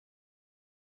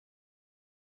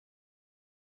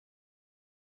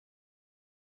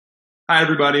Hi,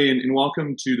 everybody, and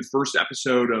welcome to the first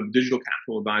episode of Digital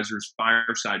Capital Advisors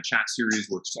Fireside Chat Series.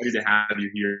 We're excited to have you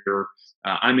here.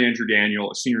 I'm Andrew Daniel,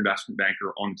 a senior investment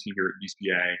banker on the team here at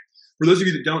DCA. For those of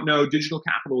you that don't know, Digital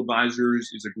Capital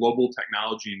Advisors is a global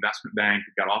technology investment bank.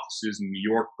 We've got offices in New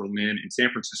York, Berlin, and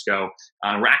San Francisco.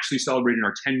 We're actually celebrating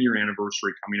our 10-year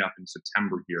anniversary coming up in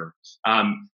September here.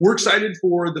 We're excited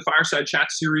for the Fireside Chat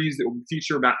Series that will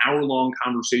feature about hour-long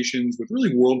conversations with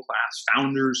really world-class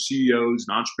founders, CEOs,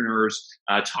 and entrepreneurs,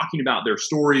 talking about their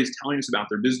stories, telling us about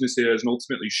their businesses, and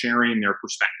ultimately sharing their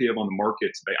perspective on the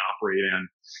markets they operate in.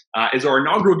 As our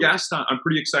inaugural guest, I'm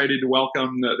pretty excited to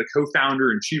welcome the co-founder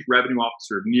and chief revenue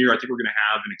officer of Near. I think we're going to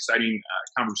have an exciting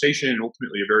conversation and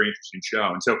ultimately a very interesting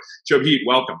show. And so, Shobhit,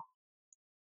 welcome.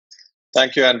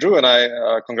 Thank you, Andrew, and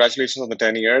congratulations on the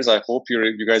 10 years. I hope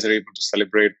you guys are able to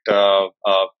celebrate,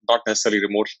 not necessarily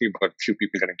remotely, but a few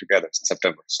people getting together in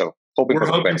September. So we're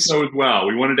hoping so as well.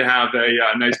 We wanted to have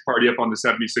a nice party up on the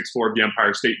 76th floor of the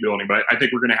Empire State Building, but I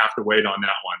think we're going to have to wait on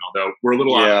that one, although we're a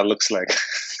little looks like.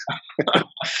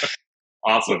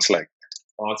 Awesome. Looks like.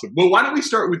 Awesome. Well, why don't we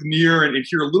start with Near and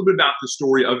hear a little bit about the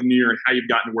story of Near and how you've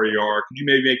gotten to where you are. Could you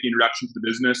maybe make the introduction to the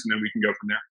business, and then we can go from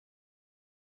there?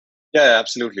 Yeah,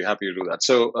 absolutely. Happy to do that.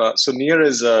 So Near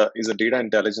is a data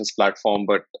intelligence platform,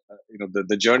 but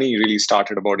the journey really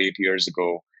started about 8 years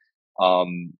ago.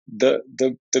 The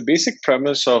basic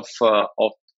premise of the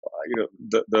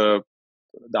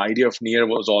idea of Near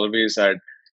was always that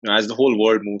as the whole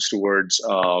world moves towards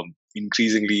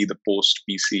increasingly the post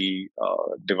PC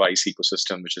device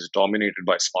ecosystem, which is dominated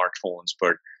by smartphones,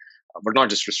 but not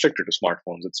just restricted to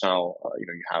smartphones. It's now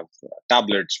you have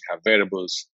tablets, you have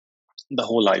wearables, the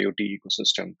whole IoT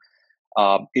ecosystem.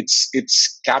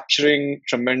 It's capturing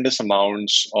tremendous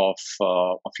amounts of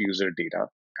user data,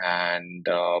 and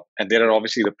there are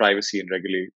obviously the privacy and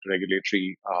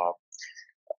regulatory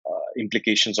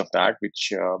implications of that,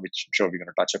 which I'm sure we're going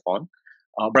to touch upon.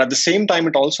 But at the same time,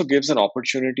 it also gives an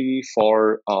opportunity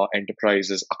for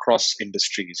enterprises across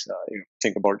industries.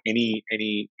 Think about any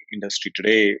industry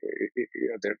today.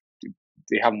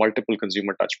 They have multiple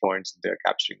consumer touch points. They're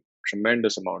capturing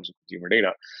tremendous amounts of consumer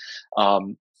data.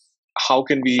 How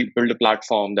can we build a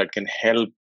platform that can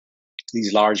help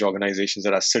these large organizations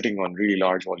that are sitting on really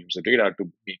large volumes of data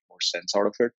to make more sense out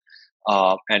of it?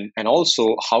 And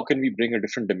also, how can we bring a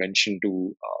different dimension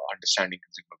to understanding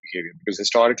consumer behavior? Because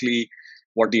historically,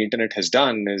 what the internet has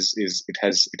done is it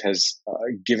has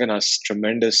given us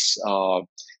tremendous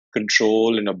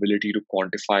control and ability to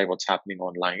quantify what's happening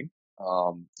online.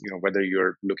 Whether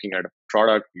you're looking at a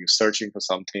product, you're searching for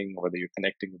something, or whether you're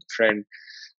connecting with a friend,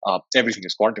 everything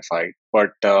is quantified.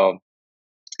 But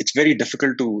it's very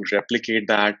difficult to replicate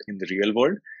that in the real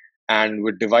world. And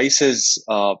with devices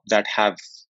that have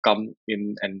come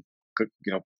in and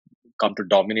come to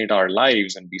dominate our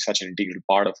lives and be such an integral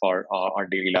part of our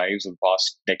daily lives of the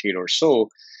past decade or so,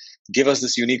 give us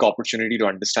this unique opportunity to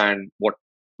understand what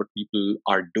people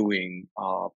are doing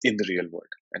in the real world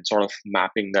and sort of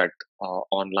mapping that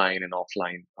online and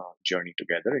offline journey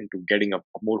together into getting a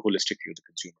more holistic view of the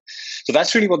consumer. So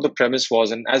that's really what the premise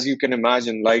was. And as you can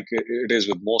imagine, like it is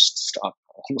with almost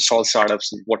all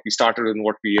startups, what we started and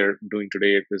what we are doing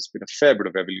today, there's been a fair bit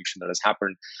of evolution that has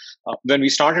happened. When we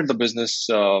started the business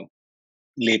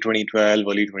late 2012,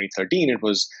 early 2013, it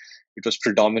was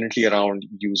predominantly around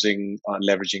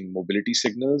leveraging mobility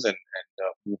signals and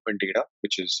movement data,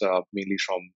 which is mainly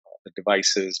from the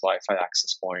devices, Wi-Fi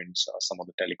access points, some of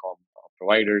the telecom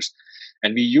providers.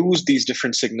 And we use these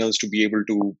different signals to be able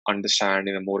to understand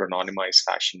in a more anonymized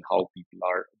fashion how people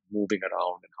are moving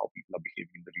around and how people are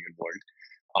behaving in the real world.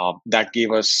 That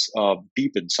gave us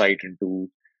deep insight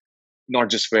into not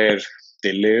just where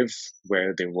they live,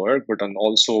 where they work, but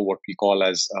also what we call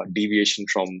as deviation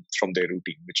from their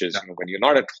routine, which is when you're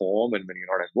not at home and when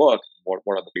you're not at work, what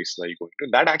are the places are you going to?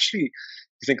 And that actually, if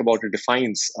you think about it,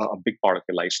 defines a big part of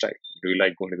your lifestyle. Do you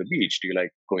like going to the beach? Do you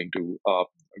like going to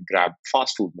grab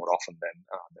fast food more often than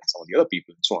some of the other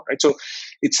people, and so on, right? So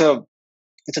it's a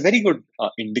very good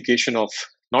indication of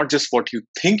not just what you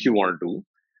think you want to do,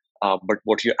 but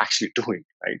what you're actually doing,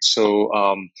 right? So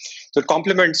it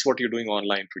complements what you're doing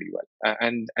online pretty well.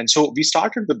 And so we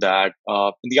started with that.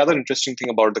 And the other interesting thing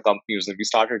about the company is that we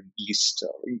started east,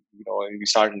 we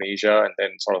started in Asia and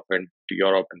then sort of went to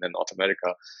Europe and then North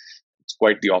America. It's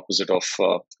quite the opposite of,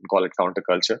 call it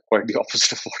counterculture, quite the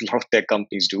opposite of what a lot of tech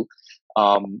companies do.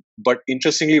 But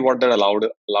interestingly, what that allowed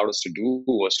us to do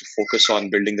was to focus on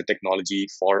building the technology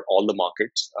for all the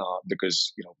markets,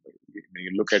 because when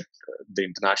you look at the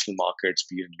international markets,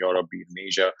 be it in Europe, be it in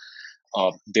Asia,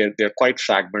 they're quite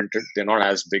fragmented. They're not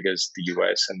as big as the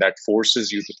US, and that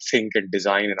forces you to think and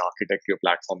design and architect your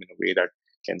platform in a way that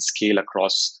can scale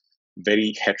across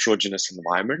very heterogeneous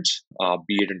environments,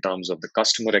 be it in terms of the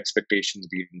customer expectations,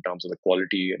 be it in terms of the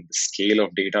quality and the scale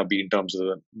of data, be in terms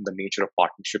of the nature of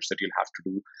partnerships that you'll have to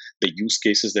do, the use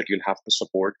cases that you'll have to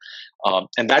support.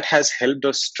 And that has helped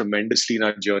us tremendously in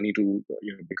our journey to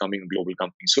becoming a global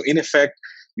company. So in effect,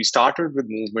 we started with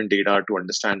movement data to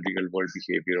understand real world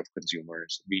behavior of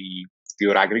consumers. We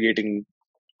were aggregating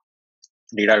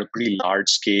data at a pretty large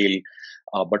scale.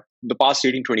 But the past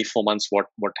 18, 24 months,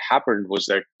 what happened was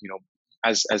that,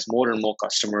 as more and more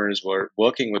customers were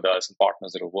working with us and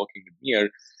partners that are working with Near,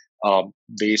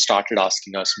 they started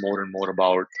asking us more and more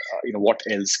about, what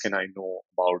else can I know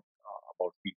about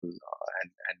people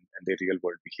and their real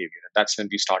world behavior. And that's when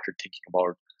we started thinking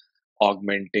about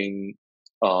augmenting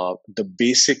the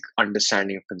basic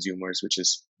understanding of consumers, which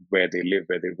is where they live,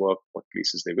 where they work, what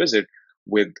places they visit,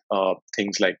 with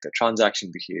things like the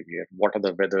transaction behavior, what are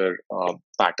the weather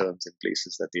patterns in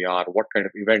places that they are, what kind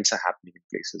of events are happening in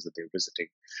places that they're visiting,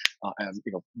 and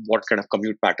what kind of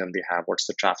commute pattern they have, what's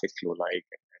the traffic flow like,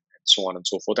 and so on and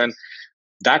so forth. And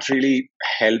that really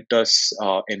helped us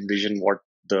envision what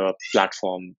the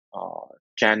platform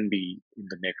can be in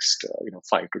the next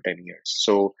 5 to 10 years.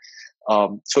 So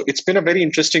it's been a very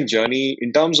interesting journey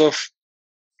in terms of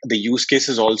the use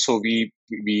cases. Also, we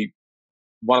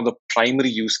one of the primary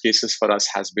use cases for us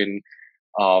has been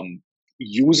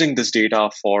using this data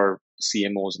for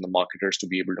CMOs and the marketers to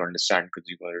be able to understand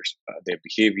consumers, their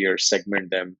behavior,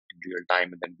 segment them in real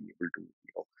time, and then be able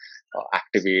to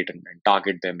activate and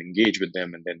target them, engage with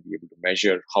them, and then be able to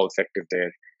measure how effective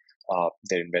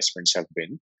their investments have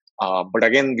been. But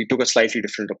again, we took a slightly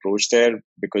different approach there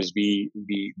because we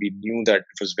knew that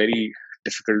it was very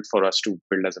difficult for us to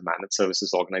build as a managed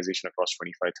services organization across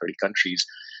 25, 30 countries.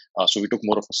 So we took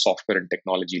more of a software and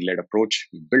technology-led approach.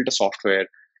 We built a software.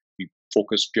 We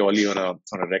focused purely on a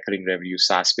recurring revenue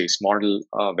SaaS-based model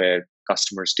where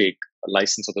customers take a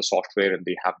license of the software and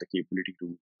they have the capability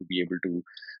to be able to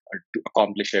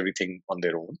accomplish everything on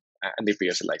their own, and they pay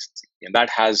us a licensing. And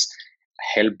that has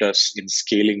helped us in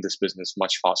scaling this business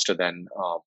much faster than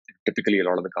typically a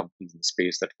lot of the companies in the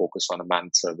space that focus on a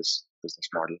managed service business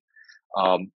model.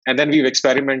 And then we've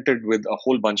experimented with a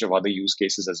whole bunch of other use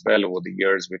cases as well over the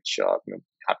years, which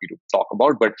happy to talk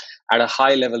about. But at a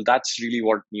high level, that's really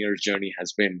what Near's journey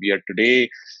has been. We are today,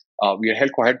 we are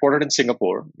headquartered in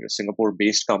Singapore. We're a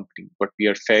Singapore-based company, but we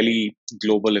are fairly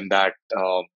global in that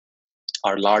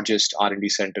our largest R&D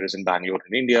center is in Bangalore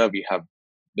in India. We have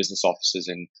business offices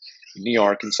in New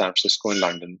York, in San Francisco, in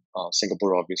London,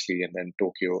 Singapore, obviously, and then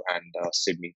Tokyo and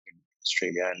Sydney in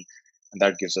Australia. And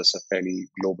that gives us a fairly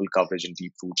global coverage and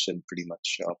deep roots in pretty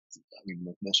much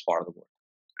most part of the world.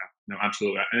 Yeah, no,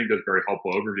 absolutely. I think that's a very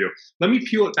helpful overview. Let me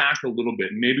peel it back a little bit.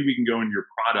 Maybe we can go into your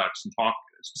products and talk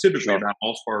specifically about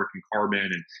Allspark and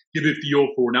Carbon and give a feel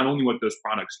for not only what those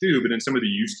products do, but then some of the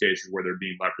use cases where they're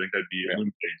being leveraged. I think that'd be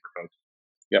illuminating for folks.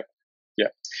 Yep. Yeah.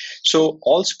 So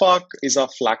Allspark is our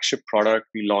flagship product.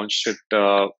 We launched it,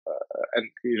 and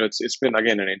it's been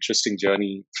again an interesting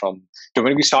journey. From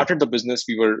when we started the business,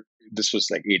 this was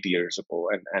like 8 years ago,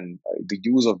 and the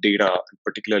use of data,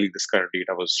 particularly this kind of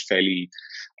data, was fairly,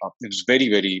 it was very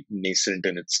very nascent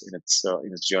in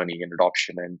its journey and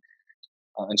adoption. And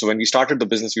so when we started the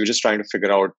business, we were just trying to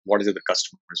figure out what is it the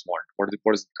customers want. What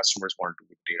does the customers want to do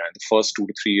with data? And the first 2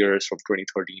 to 3 years, from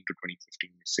 2013 to 2015,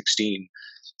 16,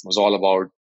 was all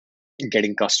about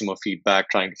getting customer feedback,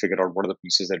 trying to figure out what are the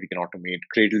pieces that we can automate,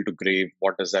 cradle to grave,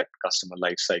 what does that customer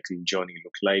life cycle journey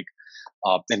look like,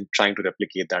 and trying to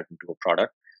replicate that into a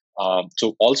product.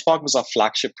 So Allspark was our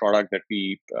flagship product that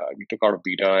we took out of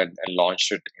beta and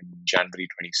launched it in January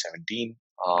 2017.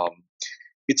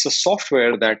 It's a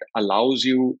software that allows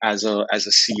you as a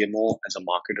CMO, as a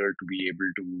marketer, to be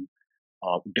able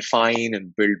to define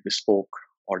and build bespoke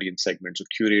audience segments, or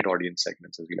curate audience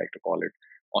segments, as we like to call it,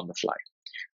 on the fly.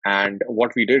 And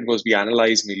what we did was we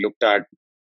analyzed and we looked at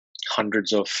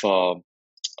hundreds of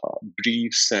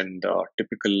briefs and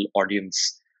typical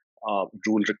audience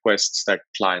rule requests that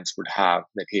clients would have.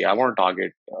 That, hey, I want to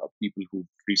target people who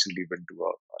recently went to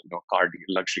a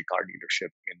luxury car dealership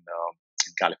in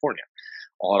California,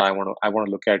 or I want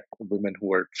to look at women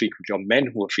who are frequently, or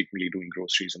men who are frequently doing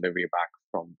groceries on their way back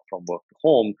from work to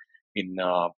home in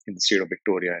the state of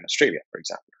Victoria in Australia, for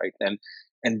example, right?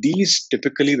 And these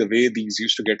typically, the way these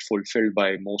used to get fulfilled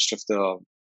by most of the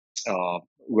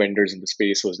vendors in the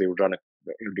space was they would run a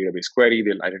database query,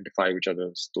 they'll identify which are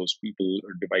those people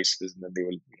or devices, and then they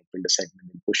will build a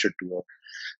segment and push it to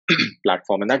a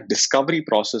platform. And that discovery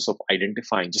process of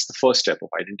identifying, just the first step of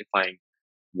identifying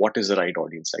what is the right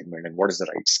audience segment and what is the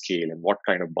right scale and what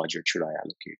kind of budget should I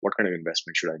allocate, what kind of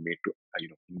investment should I make to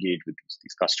engage with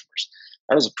these customers.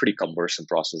 That was a pretty cumbersome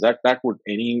process. That would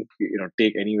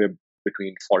take anywhere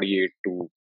between 48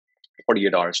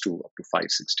 hours to up to 5-6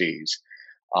 days.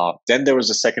 Then there was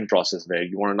a second process where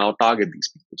you want to now target these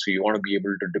people. So you want to be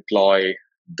able to deploy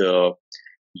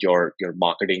your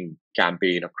marketing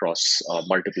campaign across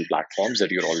multiple platforms that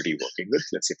you're already working with.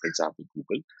 Let's say, for example,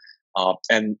 Google.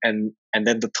 And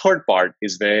then the third part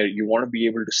is where you want to be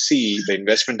able to see the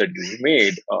investment that you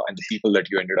made and the people that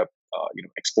you ended up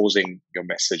exposing your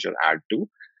message or ad to.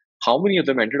 How many of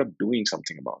them ended up doing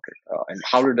something about it, and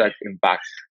how did that impact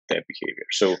their behavior?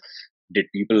 So did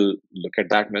people look at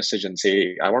that message and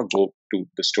say, I want to go to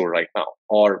the store right now?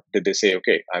 Or did they say,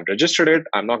 okay, I've registered it,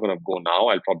 I'm not going to go now,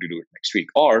 I'll probably do it next week?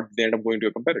 Or they end up going to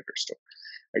a competitor store.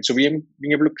 Right? So being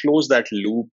able to close that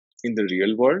loop in the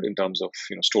real world in terms of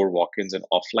store walk-ins and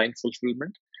offline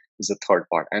fulfillment is the third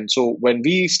part. And so when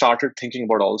we started thinking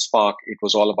about AllSpark, it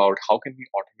was all about how can we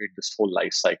automate this whole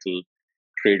life cycle,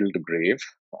 cradle to grave,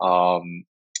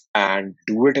 and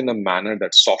do it in a manner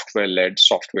that's software-led,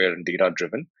 software and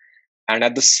data-driven. And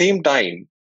at the same time,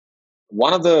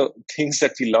 one of the things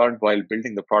that we learned while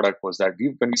building the product was that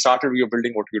when we started, we were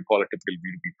building what we would call a typical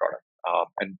B2B product.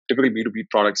 And typical B2B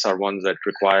products are ones that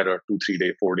require a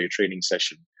 2-3-day, 4-day training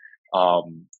session.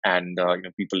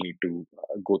 People need to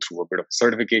go through a bit of a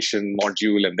certification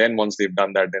module. And then once they've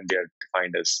done that, then they are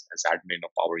defined as admin or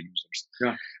power users.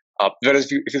 Yeah. Whereas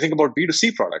if you think about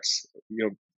B2C products,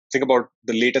 think about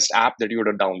the latest app that you would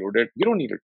have downloaded. You don't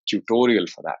need a tutorial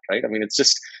for that, right? I mean, it's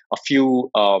just a few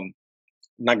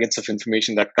nuggets of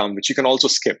information that come, which you can also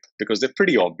skip because they're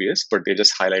pretty obvious, but they're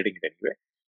just highlighting it anyway,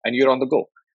 and you're on the go.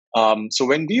 So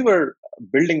when we were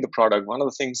building the product, one of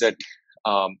the things that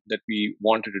we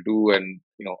wanted to do, and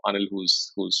Anil,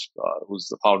 who's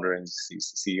the founder and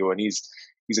he's the CEO, and he's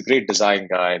a great design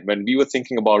guy. And when we were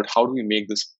thinking about how do we make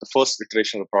this, the first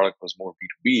iteration of the product was more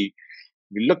B2B.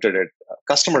 We looked at it.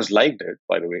 Customers liked it,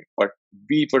 by the way, but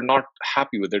we were not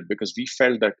happy with it because we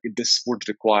felt that this would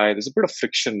require, there's a bit of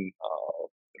friction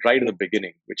right at the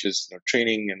beginning, which is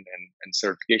training and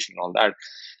certification and all that.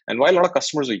 And while a lot of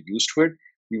customers are used to it,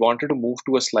 we wanted to move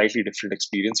to a slightly different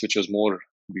experience, which was more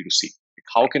B2C.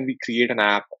 How can we create an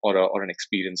app or an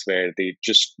experience where they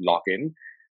just log in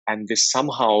and they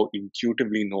somehow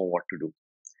intuitively know what to do?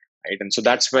 Right? And so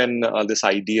that's when this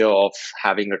idea of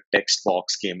having a text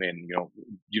box came in.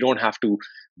 You don't have to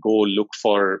go look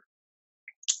for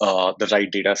the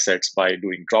right data sets by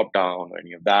doing drop down or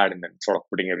any of that, and then sort of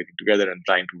putting everything together and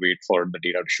trying to wait for the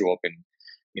data to show up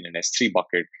in an S3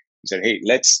 bucket. We said, hey,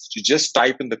 let's just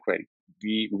type in the query.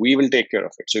 We will take care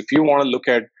of it. So if you want to look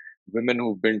at women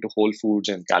who've been to Whole Foods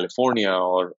in California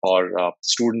or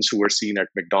students who were seen at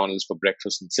McDonald's for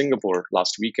breakfast in Singapore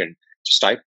last weekend, just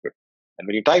type it. And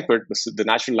when you type it, the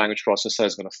natural language processor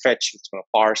is going to fetch, it's going to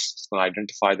parse, it's going to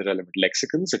identify the relevant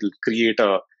lexicons. It will create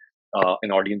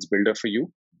an audience builder for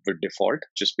you with default,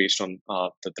 just based on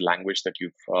the language that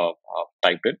you've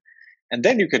typed in. And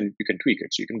then you can tweak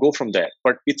it. So you can go from there.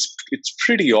 But it's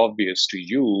pretty obvious to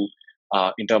you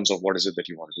in terms of what is it that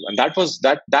you want to do. And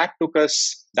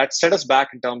that set us back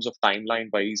in terms of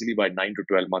timeline by 9 to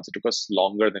 12 months. It took us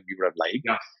longer than we would have liked.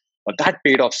 Yeah. But that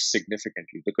paid off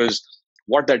significantly because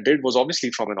what that did was,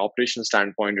 obviously from an operational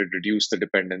standpoint, it reduced the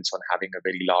dependence on having a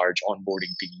very large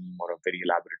onboarding team or a very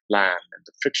elaborate plan and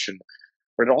the friction.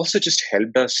 But it also just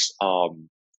helped us,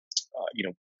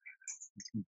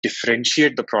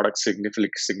 differentiate the product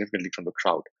significantly from the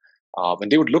crowd. When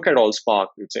they would look at AllSpark,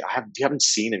 they'd say, we haven't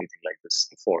seen anything like this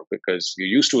before because you're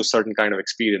used to a certain kind of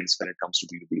experience when it comes to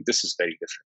B2B. This is very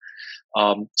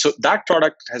different. So that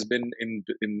product has been in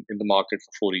the market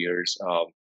for 4 years.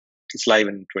 It's live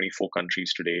in 24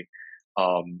 countries today.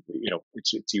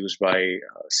 It's used by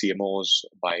CMOs,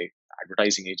 by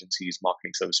advertising agencies,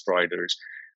 marketing service providers,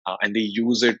 and they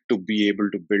use it to be able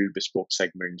to build bespoke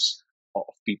segments of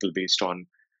people based on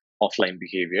offline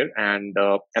behavior, and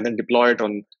then deploy it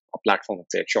on a platform of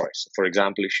their choice. For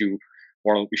example, if you're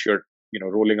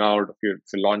rolling out, if you're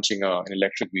launching an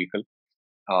electric vehicle,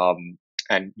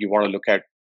 and you want to look at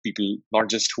people not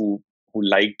just who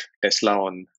liked Tesla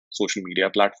on social media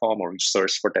platform or who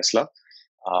searched for Tesla,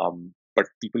 but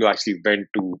people who actually went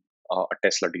to a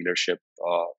Tesla dealership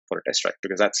for a test drive,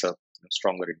 because that's a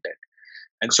stronger intent.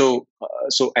 And so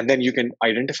then you can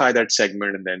identify that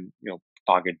segment and then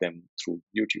target them through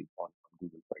YouTube on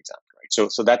Google, for example. Right.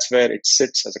 So that's where it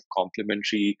sits as a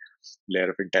complementary layer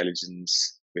of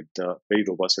intelligence with a very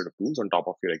robust set of tools on top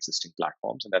of your existing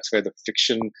platforms, and that's where the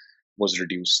friction was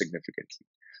reduced significantly.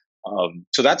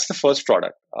 So that's the first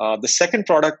product. The second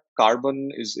product, Carbon,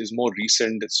 is more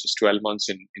recent. It's just 12 months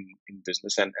in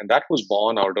business. And that was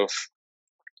born out of,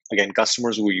 again,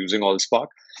 customers who were using AllSpark.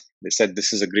 They said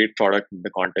this is a great product in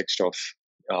the context of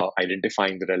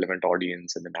identifying the relevant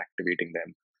audience and then activating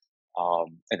them,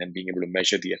 and then being able to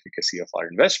measure the efficacy of our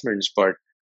investments. But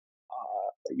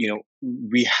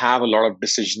we have a lot of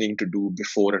decisioning to do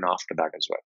before and after that as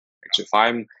well. Right? So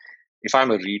if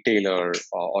I'm a retailer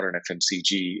or an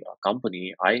FMCG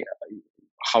company,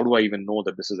 how do I even know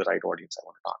that this is the right audience I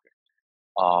want to target?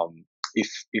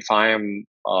 If I am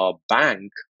a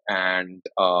bank and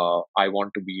I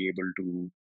want to be able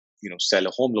to sell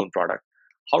a home loan product,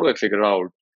 how do I figure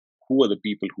out who are the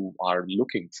people who are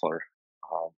looking for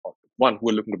one, who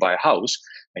are looking to buy a house,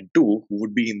 and two, who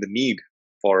would be in the need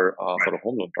for a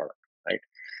home loan product, right?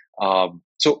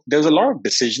 So there's a lot of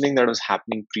decisioning that was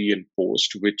happening pre and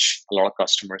post, which a lot of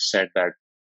customers said that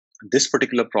this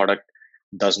particular product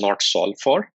does not solve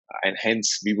for, and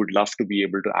hence we would love to be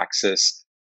able to access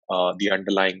the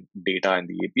underlying data and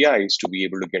the APIs to be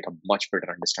able to get a much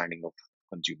better understanding of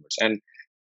consumers. And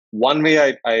one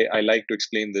way I like to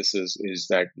explain this is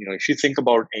that if you think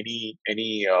about any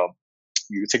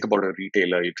you think about a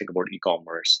retailer, you think about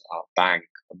e-commerce, bank,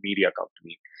 a media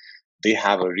company, they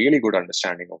have a really good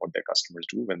understanding of what their customers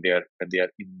do when they are in their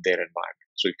environment.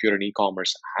 So if you're an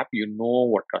e-commerce app, you know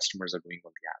what customers are doing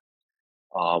on the app.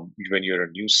 When you're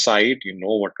a news site, you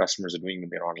know what customers are doing when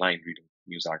they're online reading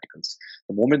news articles.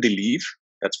 The moment they leave,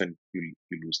 that's when you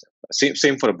lose them.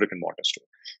 Same for a brick and mortar store.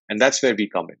 And that's where we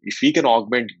come in. If we can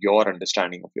augment your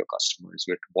understanding of your customers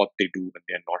with what they do when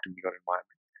they're not in your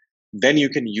environment, then you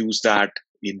can use that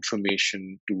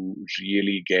information to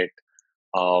really get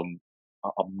a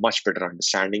much better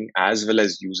understanding, as well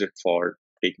as use it for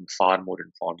taking far more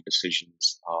informed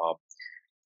decisions,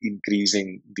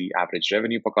 increasing the average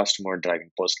revenue per customer,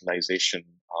 driving personalization,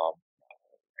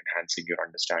 enhancing your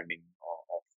understanding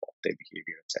of their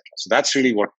behavior, etc. So that's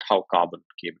really how Carbon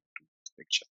came into the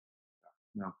picture.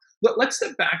 No. Let's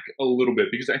step back a little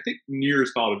bit, because I think Near has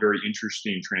followed a very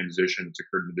interesting transition that's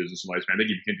occurred in the business and lifespan. I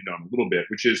think you've hinted on a little bit,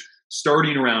 which is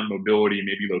starting around mobility,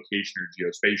 maybe location or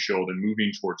geospatial, then moving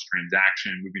towards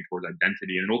transaction, moving towards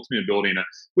identity, and ultimately building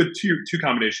with two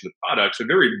combinations of products, a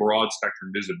very broad spectrum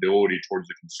visibility towards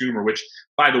the consumer, which,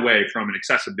 by the way, from an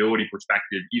accessibility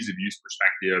perspective, ease of use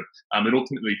perspective, and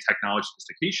ultimately technology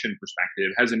sophistication perspective,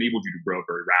 has enabled you to grow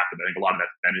very rapidly. I think a lot of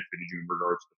that's benefited you in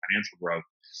regards to the financial growth.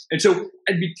 And so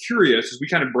I'd be curious, as we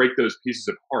kind of break those pieces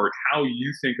apart, how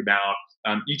you think about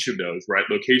each of those, right?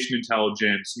 Location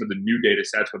intelligence, some of the new data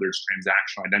sets, whether it's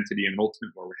transactional identity, and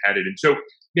ultimately where we're headed. And so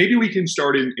maybe we can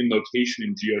start in location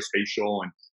and geospatial,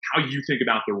 and how you think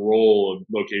about the role of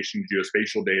location and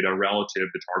geospatial data relative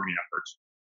to targeting efforts.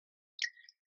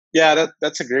 Yeah,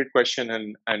 that's a great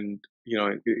question, and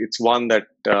it's one that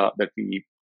we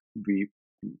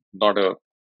not a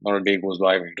day goes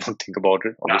by when you don't think about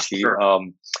it. Obviously,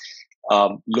 sure.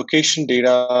 Location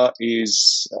data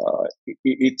is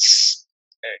it's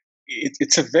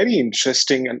a very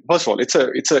interesting, and first of all, it's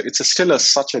still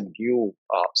such a new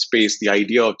space. The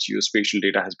idea of geospatial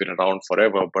data has been around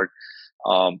forever, but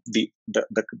the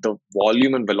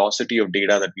volume and velocity of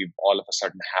data that we've all of a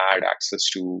sudden had access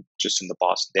to just in the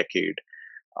past decade,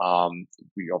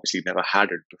 we obviously never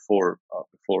had it before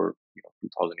 2008-9,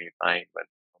 when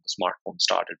the smartphone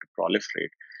started to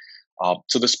proliferate.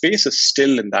 So the space is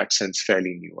still, in that sense,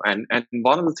 fairly new. And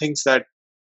one of the things that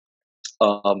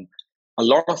a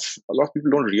lot of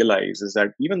people don't realize is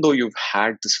that even though you've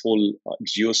had this whole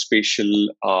geospatial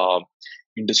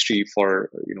industry for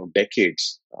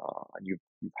decades, and you've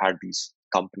had these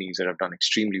companies that have done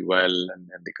extremely well,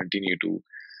 and they continue to,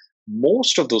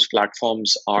 most of those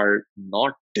platforms are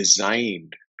not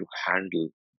designed to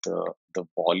handle the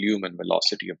volume and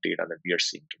velocity of data that we are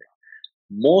seeing today.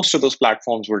 Most of those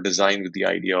platforms were designed with the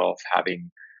idea of having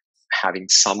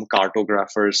some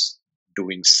cartographers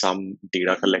doing some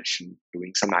data collection,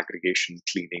 doing some aggregation,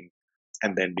 cleaning,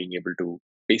 and then being able to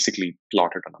basically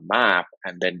plot it on a map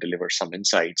and then deliver some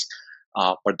insights.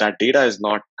 But that data is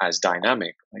not as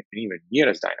dynamic, anywhere near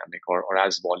as dynamic or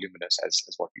as voluminous as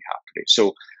what we have today.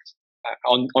 So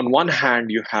on one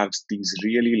hand, you have these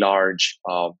really large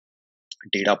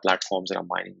data platforms that are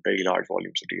mining very large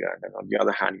volumes of data. And then on the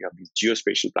other hand, you have these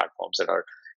geospatial platforms that are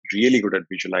really good at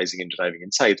visualizing and deriving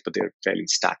insights, but they're fairly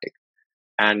static.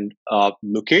 And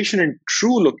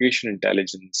true location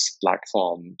intelligence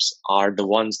platforms are the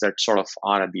ones that sort of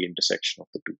are at the intersection of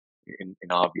the two, in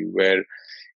our view, where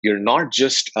you're not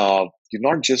just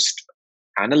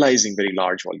analyzing very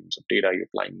large volumes of data. You're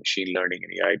applying machine learning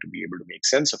and AI to be able to make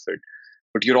sense of it.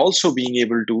 but you're also being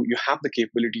able to, you have the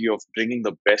capability of bringing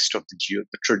the best of the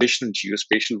traditional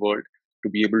geospatial world to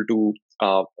be able to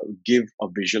give a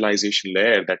visualization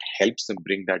layer that helps them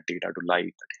bring that data to life,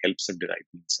 that helps them derive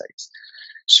the insights.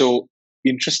 So,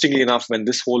 interestingly enough, when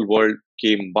this whole world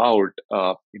came about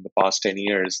in the past 10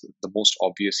 years, the most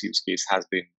obvious use case has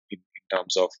been in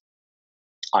terms of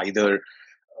either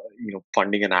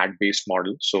funding an ad based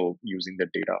model, so using the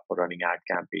data for running ad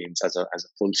campaigns as a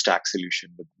full stack solution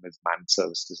with managed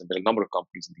services. And there are a number of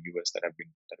companies in the US that have been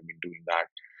doing that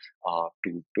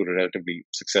to a relatively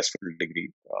successful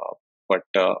degree. But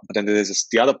then there's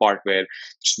the other part where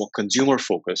it's more consumer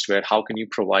focused, where how can you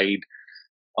provide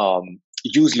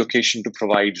use location to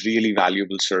provide really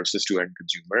valuable services to end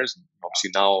consumers. And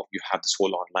obviously, now you have this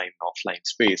whole online and offline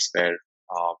space where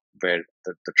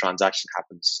the transaction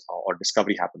happens or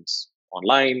discovery happens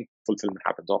online, fulfillment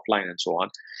happens offline, and so on.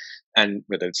 And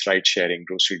whether it's ride sharing,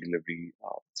 grocery delivery,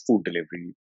 food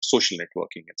delivery, social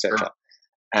networking, etc. Sure.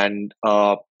 And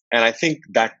I think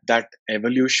that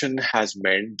evolution has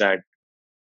meant that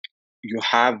you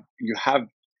have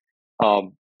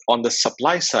on the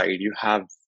supply side, you have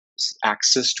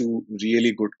access to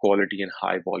really good quality and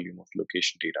high volume of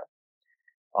location data.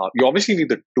 You obviously need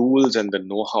the tools and the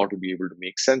know-how to be able to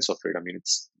make sense of it. I mean,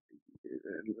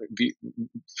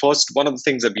 one of the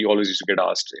things that we always used to get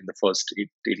asked in the first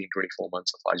 18, 24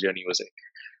 months of our journey was,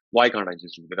 why can't I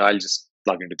just do that? I'll just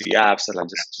plug into the apps and I'll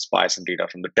just buy some data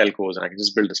from the telcos and I can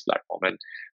just build this platform.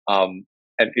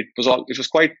 And it was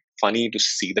quite funny to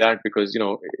see that, because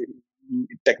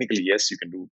technically, yes, you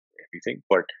can do everything,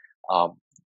 but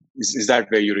is that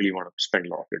where you really want to spend a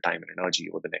lot of your time and energy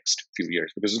over the next few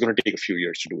years? Because it's going to take a few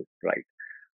years to do it, right?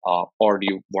 Or do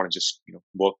you want to just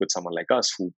work with someone like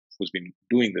us who's been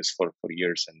doing this for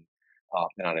years and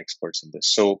are experts in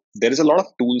this? So there is a lot of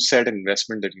tool set and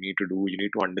investment that you need to do. You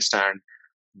need to understand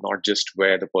not just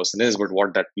where the person is, but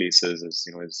what that place is. Is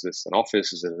this an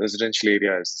office? Is it a residential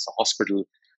area? Is this a hospital?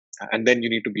 And then you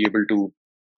need to be able to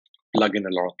plug in a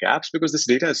lot of gaps, because this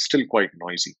data is still quite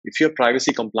noisy. If you're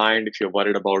privacy compliant, if you're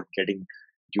worried about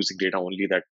using data only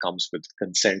that comes with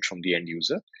consent from the end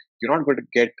user, you're not going to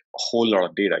get a whole lot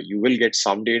of data. You will get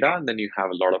some data, and then you have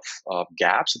a lot of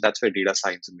gaps. And that's where data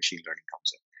science and machine learning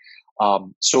comes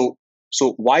in.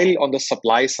 So while on the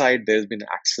supply side, there's been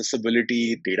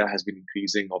accessibility, data has been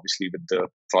increasing, obviously with the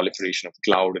proliferation of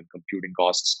cloud and computing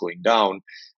costs going down.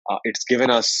 It's given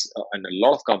us and a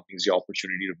lot of companies the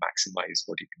opportunity to maximize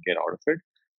what you can get out of it.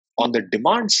 On the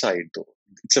demand side, though,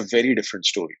 it's a very different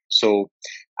story. So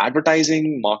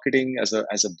advertising, marketing as a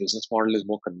business model is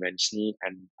more conventional,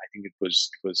 and I think it was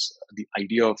the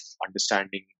idea of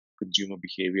understanding consumer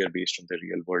behavior based on the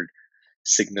real world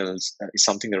signals is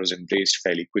something that was embraced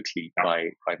fairly quickly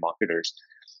by marketers.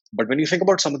 But when you think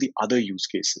about some of the other use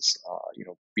cases,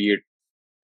 be it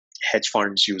hedge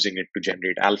funds using it to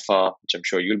generate alpha, which I'm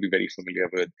sure you'll be very familiar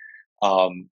with,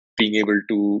 being able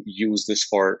to use this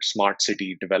for smart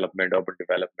city development, urban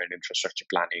development, infrastructure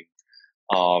planning,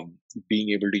 being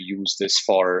able to use this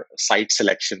for site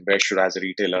selection. Where should, as a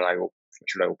retailer,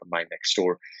 should I open my next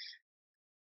store?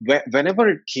 Whenever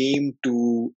it came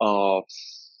to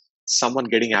someone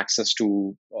getting access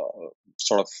to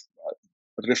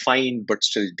refined but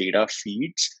still data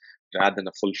feeds rather than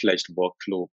a full-fledged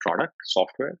workflow product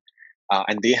software,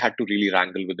 and they had to really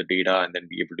wrangle with the data and then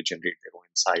be able to generate their own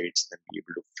insights and then be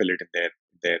able to fill it in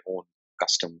their own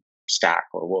custom stack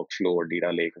or workflow or data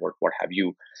lake or what have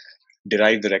you,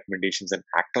 derive the recommendations and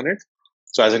act on it.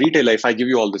 So as a retailer, if I give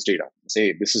you all this data,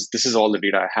 say this is all the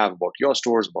data I have about your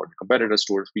stores, about your competitor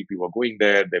stores, people who are going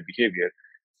there, their behavior.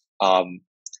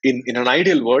 In an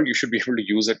ideal world, you should be able to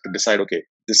use it to decide, okay,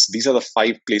 these are the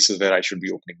 5 places where I should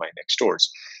be opening my next stores.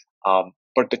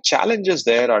 But the challenges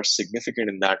there are significant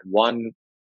in that, one,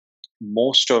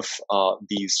 most of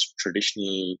these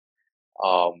traditional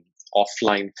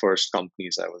offline first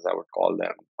companies, I would call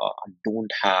them,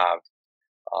 don't have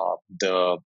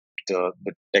the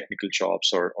technical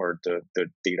chops or the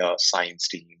data science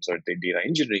teams or the data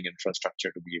engineering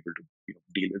infrastructure to be able to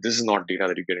deal with. This is not data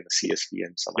that you get in a CSV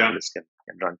and some analysts can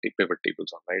run pivot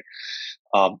tables on, right?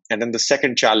 And then the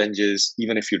second challenge is,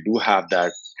 even if you do have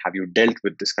that, have you dealt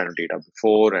with this kind of data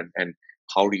before, and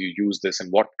how do you use this, and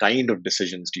what kind of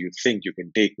decisions do you think you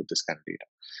can take with this kind of data?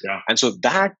 Yeah. And so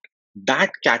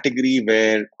that category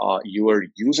where you are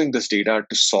using this data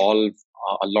to solve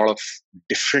a lot of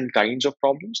different kinds of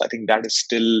problems, I think that is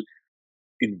still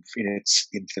in its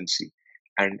infancy.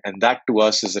 And that to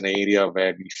us is an area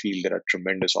where we feel there are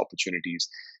tremendous opportunities.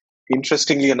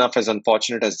 Interestingly enough, as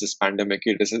unfortunate as this pandemic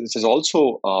is, it has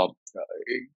also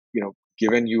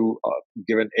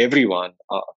given everyone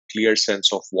a clear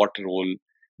sense of what role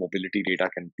mobility data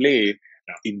can play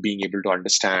in being able to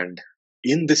understand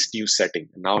in this new setting.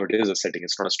 And now it is a setting;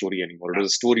 it's not a story anymore. It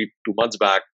was a story 2 months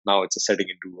back. Now it's a setting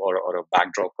into or a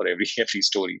backdrop for every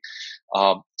story.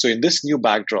 So in this new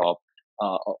backdrop,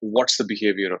 what's the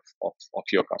behavior of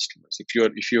your customers?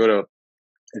 If you're a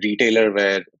retailer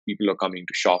where people are coming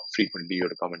to shop frequently or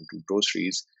to come and do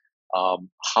groceries,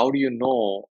 how do you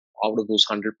know out of those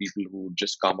 100 people who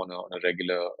just come on a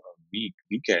regular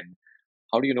weekend,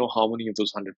 how do you know how many of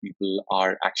those 100 people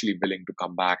are actually willing to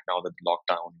come back now that the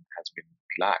lockdown has been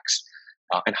relaxed?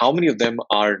 And how many of them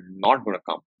are not going to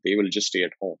come? They will just stay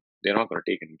at home. They're not going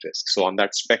to take any risk. So on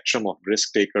that spectrum of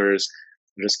risk takers,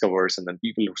 risk averse, and then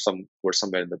people who are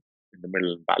somewhere in the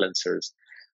middle, balancers,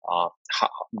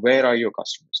 where are your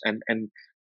customers? And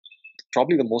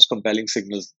probably the most compelling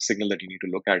signal that you need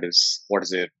to look at is what is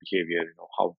their behavior.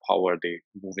 How are they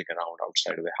moving around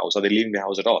outside of the house? Are they leaving the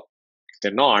house at all? If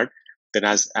they're not, then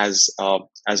as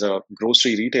a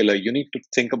grocery retailer, you need to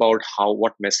think about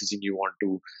what messaging you want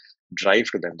to drive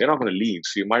to them. They're not going to leave,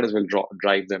 so you might as well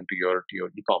drive them to your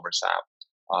e-commerce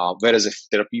app. Whereas if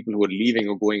there are people who are leaving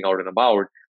or going out and about,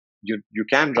 you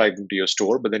can drive them to your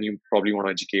store, but then you probably want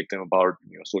to educate them about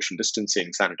social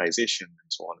distancing, sanitization, and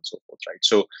so on and so forth,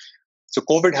 right? So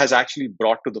COVID has actually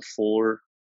brought to the fore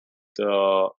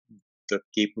the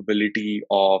capability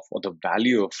of, or the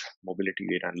value of mobility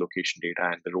data and location data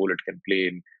and the role it can play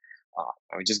in.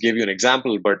 I just gave you an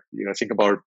example, but think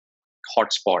about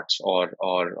hotspots or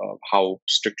how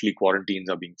strictly quarantines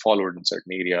are being followed in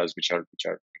certain areas, which are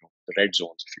the red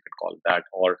zones, if you can call it that,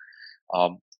 or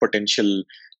potential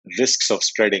risks of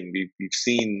spreading. We've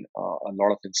seen a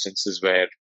lot of instances where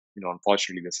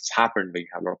unfortunately this has happened, where you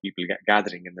have a lot of people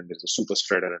gathering and then there's a super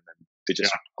spreader and then they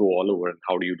just go all over. And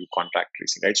how do you do contact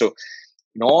tracing, right? So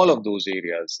in all of those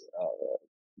areas,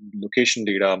 location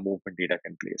data, movement data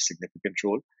can play a significant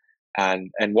role.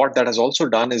 And what that has also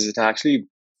done is it actually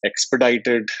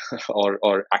expedited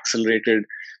or accelerated,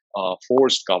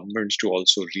 forced governments to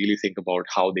also really think about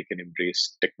how they can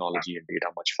embrace technology and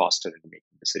data much faster in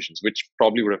making decisions, which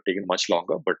probably would have taken much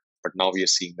longer, but now we are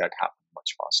seeing that happen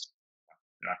much faster.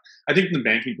 Yeah. I think from the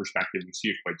banking perspective, we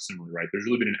see it quite similarly, right? There's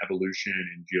really been an evolution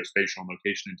in geospatial and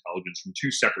location intelligence from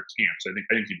two separate camps. I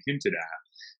think you've hinted at.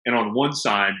 And on one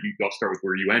side, I'll start with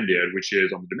where you ended, which is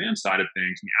on the demand side of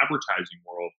things, in the advertising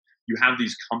world, you have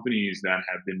these companies that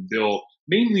have been built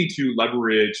mainly to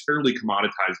leverage fairly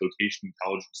commoditized location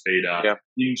intelligence data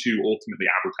into ultimately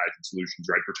advertising solutions,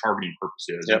 right, for targeting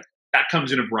purposes. Yep. That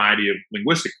comes in a variety of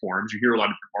linguistic forms. You hear a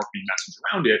lot of different marketing messages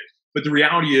around it. But the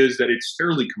reality is that it's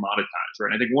fairly commoditized,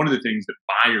 right? And I think one of the things that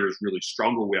buyers really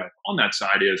struggle with on that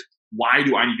side is, why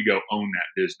do I need to go own that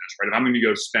business, right? If I'm going to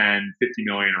go spend 50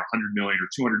 million or 100 million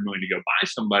or 200 million to go buy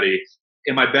somebody,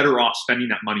 am I better off spending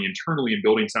that money internally and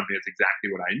building something that's exactly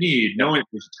what I need, knowing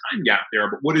there's a time gap there,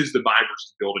 but what is the buy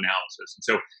versus build analysis? And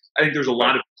so I think there's a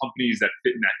lot of companies that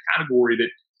fit in that category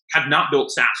that have not built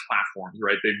SaaS platforms,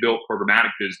 right? They've built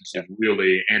programmatic businesses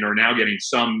really, and are now getting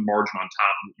some margin on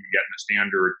top of what you get in the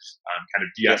standard kind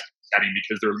of DS setting,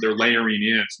 because they're layering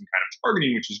in some kind of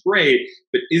targeting, which is great,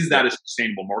 but is that a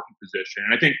sustainable market position?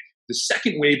 And I think the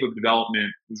second wave of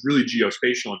development was really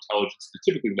geospatial intelligence,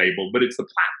 typically labeled, but it's the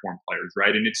platform players,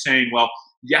 right? And it's saying, well,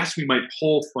 yes, we might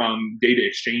pull from data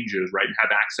exchanges, right, and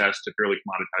have access to fairly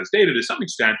commoditized data to some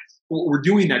extent. What we're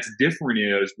doing that's different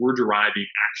is we're deriving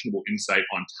actionable insight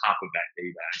on top of that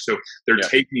data. So they're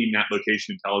taking that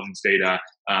location intelligence data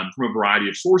from a variety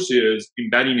of sources,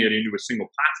 embedding it into a single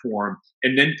platform,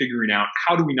 and then figuring out,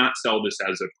 how do we not sell this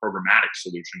as a programmatic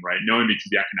solution, right? Knowing because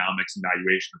the economics and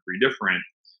valuation are pretty different,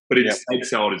 but instead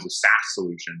sell it as a SaaS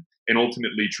solution and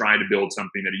ultimately try to build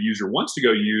something that a user wants to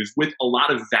go use with a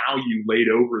lot of value laid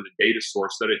over the data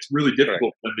source, that it's really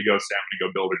difficult for them to go say, I'm going to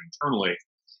go build it internally.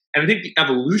 And I think the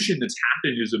evolution that's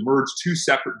happened is emerged two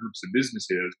separate groups of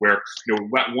businesses where,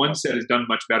 one set has done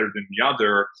much better than the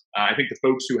other. I think the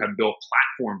folks who have built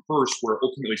platform first, where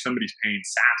ultimately somebody's paying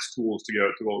SaaS tools to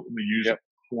ultimately use the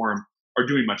platform, are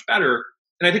doing much better.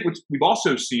 And I think what we've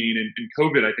also seen, and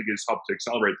COVID, I think, has helped to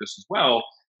accelerate this as well.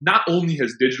 Not only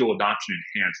has digital adoption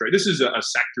enhanced, right? This is a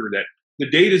sector that the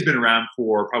data has been around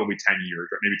for probably 10 years,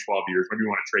 or maybe 12 years, maybe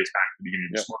you want to trace back to the beginning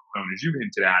of the smartphone, as you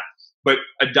hinted at. But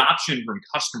adoption from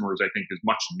customers, I think, is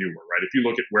much newer, right? If you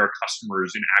look at where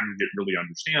customers in aggregate really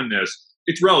understand this,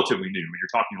 it's relatively new.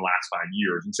 You're talking the last 5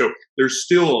 years. And so there's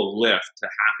still a lift to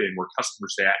happen where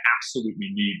customers say, I absolutely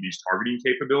need these targeting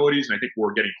capabilities. And I think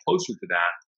we're getting closer to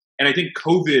that. And I think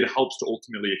COVID helps to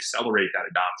ultimately accelerate that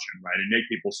adoption, right? And make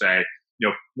people say,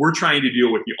 we're trying to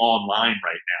deal with the online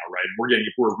right now, right? And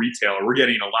if we're a retailer, we're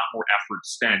getting a lot more effort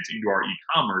spent into our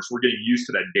e-commerce. We're getting used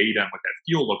to that data and what that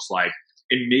feel looks like.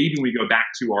 And maybe when we go back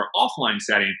to our offline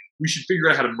setting, we should figure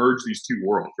out how to merge these two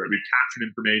worlds, right? We've captured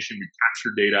information, we've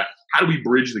captured data. How do we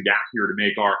bridge the gap here to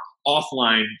make our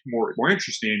offline more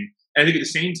interesting? And I think at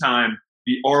the same time,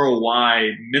 the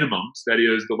ROI minimums, that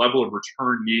is the level of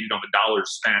return needed on the dollars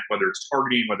spent, whether it's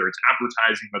targeting, whether it's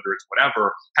advertising, whether it's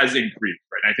whatever, has increased,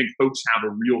 right? And I think folks have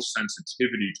a real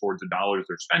sensitivity towards the dollars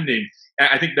they're spending. And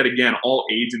I think that, again, all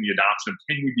aids in the adoption of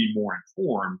can we be more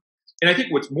informed? And I think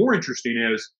what's more interesting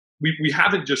is we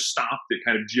haven't just stopped at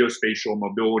kind of geospatial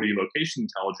mobility, location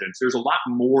intelligence. There's a lot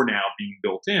more now being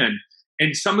built in.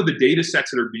 And some of the data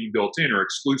sets that are being built in are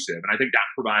exclusive. And I think that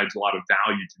provides a lot of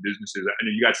value to businesses. I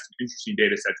know you got some interesting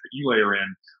data sets that you layer in,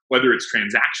 whether it's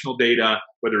transactional data,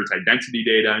 whether it's identity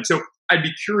data. And so I'd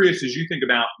be curious as you think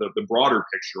about the broader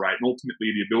picture, right? And ultimately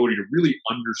the ability to really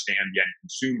understand the end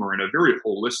consumer in a very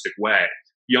holistic way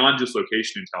beyond just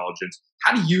location intelligence.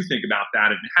 How do you think about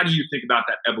that? And how do you think about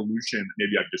that evolution that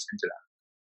maybe I've just hinted at?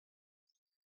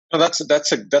 No,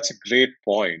 that's a great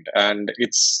point, and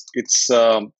it's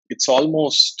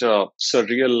almost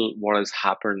surreal what has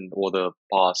happened over the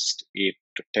past 8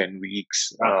 to 10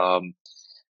 weeks.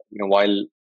 While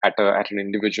at an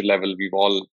individual level, we've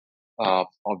all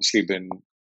obviously been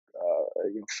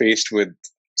faced with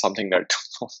something that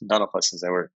none of us has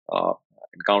ever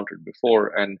encountered before,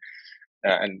 and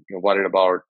worried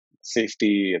about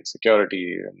safety and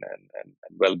security and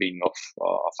well-being of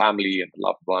our family and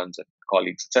loved ones and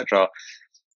colleagues, etc.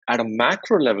 At a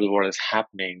macro level, what is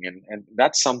happening, and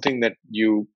that's something that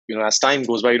you as time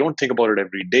goes by, you don't think about it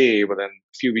every day, but then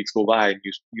a few weeks go by and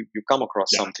you come across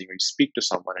something, or you speak to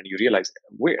someone and you realize,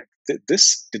 wait, did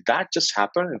that just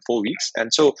happen in 4 weeks?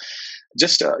 And so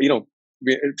just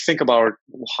think about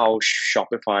how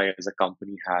Shopify as a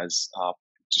company has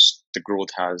just the growth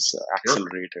has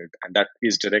accelerated, and that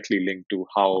is directly linked to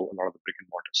how a lot of the brick and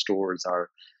mortar stores are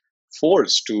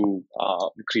forced to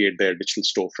create their digital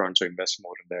storefronts or invest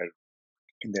more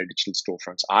in their digital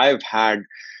storefronts. I've had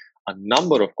a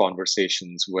number of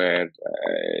conversations where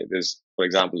there's, for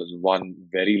example, there's one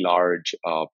very large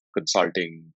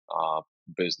consulting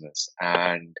business,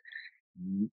 and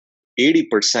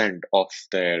 80% of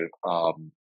their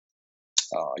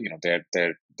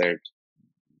their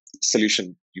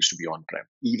solution used to be on-prem,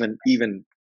 even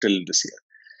till this year.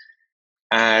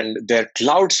 And their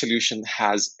cloud solution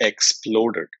has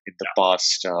exploded in the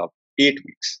past 8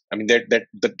 weeks. I mean,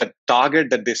 the target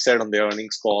that they set on their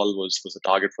earnings call was a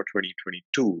target for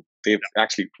 2022. They've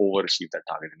actually overachieved that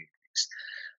target in 8 weeks.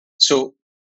 So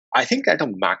I think at a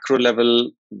macro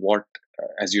level, what,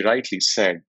 as you rightly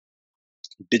said,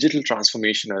 digital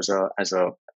transformation as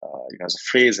a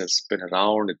phrase has been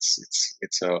around.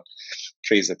 It's a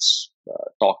phrase that's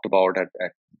talked about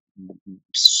at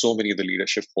so many of the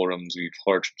leadership forums. We've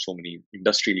heard from so many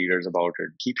industry leaders about it,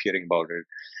 keep hearing about it.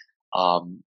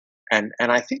 And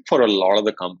I think for a lot of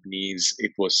the companies,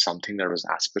 it was something that was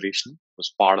aspirational,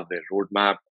 was part of their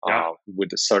roadmap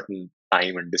with a certain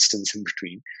time and distance in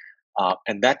between.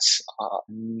 And that's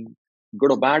good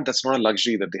or bad, that's not a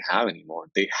luxury that they have anymore.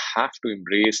 They have to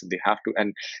embrace, and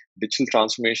and digital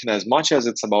transformation, as much as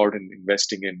it's about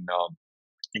investing in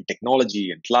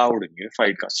technology and cloud and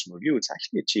unified customer view, it's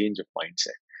actually a change of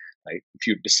mindset. Right? If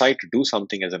you decide to do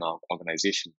something as an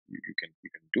organization, you can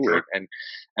do it. And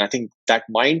I think that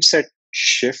mindset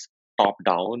shift top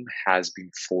down has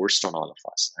been forced on all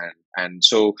of us. And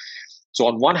so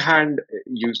on one hand,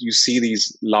 you see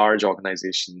these large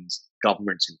organizations,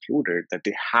 governments included, that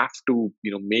they have to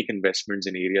make investments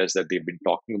in areas that they've been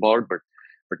talking about, but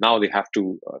now they have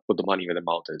to put the money where the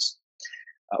mouth is.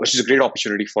 Which is a great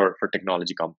opportunity for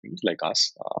technology companies like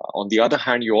us. On the other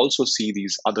hand, you also see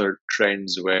these other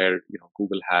trends where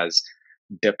Google has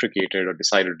deprecated or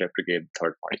decided to deprecate the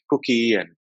third-party cookie, and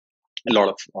a lot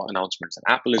of announcements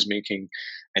that Apple is making.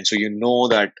 And so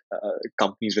that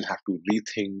companies will have to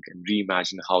rethink and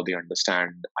reimagine how they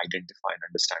understand, identify and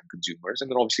understand consumers.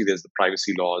 And then obviously there's the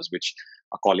privacy laws, which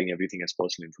are calling everything as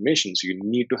personal information. So you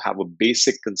need to have a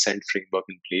basic consent framework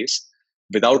in place,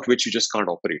 without which you just can't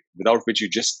operate, without which you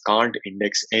just can't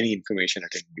index any information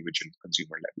at an individual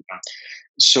consumer level.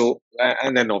 So,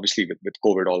 and then obviously with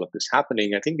COVID, all of this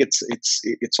happening, I think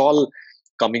it's all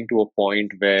coming to a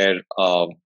point where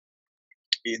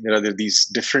there are these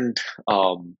different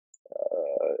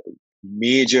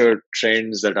major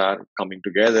trends that are coming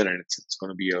together, and it's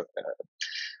going to be a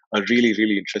really,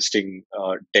 really interesting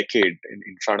decade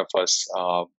in front of us.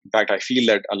 In fact, I feel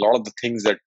that a lot of the things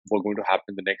that were going to happen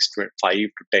in the next 5 to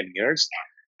 10 years,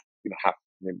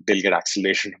 they'll get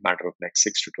accelerated in a matter of next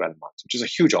 6 to 12 months, which is a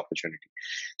huge opportunity.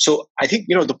 So I think,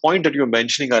 the point that you're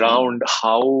mentioning around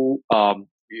how,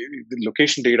 the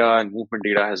location data and movement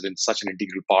data has been such an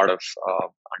integral part of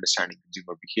understanding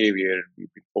consumer behavior.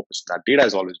 We've been focused on that. Data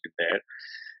has always been there.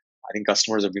 I think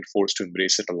customers have been forced to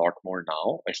embrace it a lot more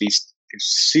now, at least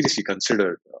seriously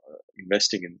consider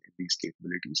investing in these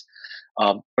capabilities.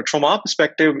 But from our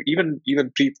perspective, even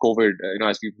pre-COVID,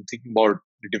 as we've been thinking about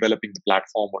developing the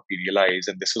platform, what we realized,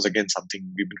 and this was again something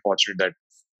we've been fortunate that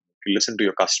if you listen to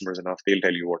your customers enough, they'll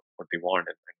tell you what they want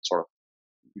and sort of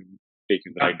take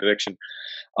you in the right direction.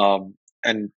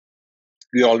 And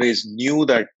we always knew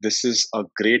that this is a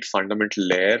great fundamental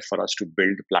layer for us to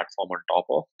build the platform on top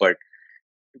of, but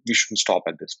we shouldn't stop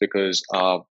at this because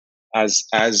as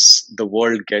the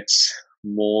world gets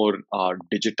more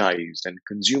digitized and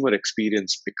consumer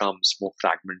experience becomes more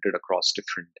fragmented across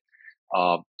different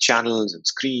channels and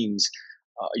screens,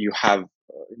 you have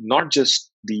not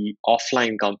just the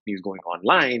offline companies going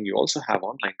online, you also have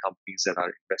online companies that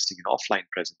are investing in offline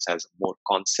presence as a more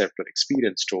concept or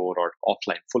experience store or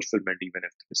offline fulfillment, even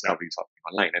if the discovery is happening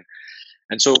online.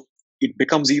 And so it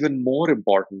becomes even more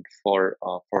important for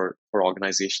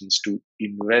organizations to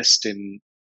invest in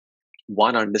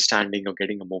one understanding of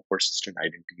getting a more persistent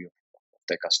identity of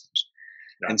their customers.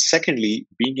 Yeah. And secondly,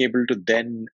 being able to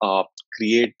then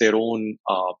create their own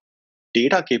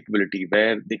data capability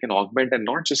where they can augment and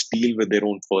not just deal with their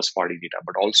own first party data,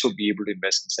 but also be able to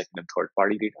invest in second and third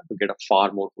party data to get a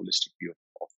far more holistic view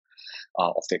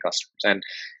of their customers. And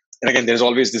again, there's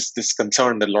always this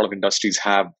concern that a lot of industries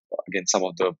have against some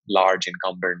of the large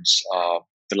incumbents,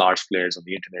 the large players on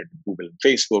the internet, Google and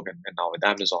Facebook, and now with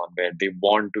Amazon, where they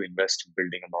want to invest in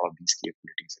building a lot of these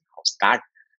capabilities in-house. That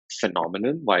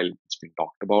phenomenon, while it's been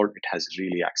talked about, it has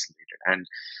really accelerated.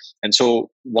 And so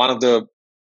one of the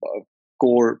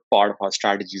core part of our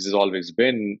strategies has always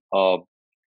been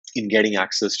in getting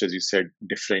access to, as you said,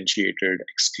 differentiated,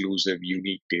 exclusive,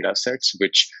 unique data sets,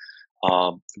 which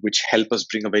help us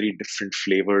bring a very different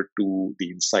flavor to the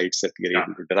insights that we are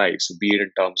able to derive. So be it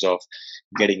in terms of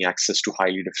getting access to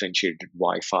highly differentiated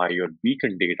Wi-Fi or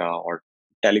beacon data or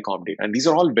telecom data. And these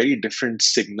are all very different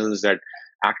signals that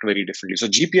act very differently. So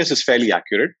GPS is fairly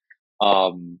accurate.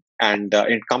 And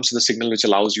it comes to the signal which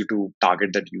allows you to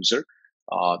target that user.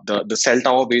 The cell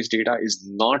tower based data is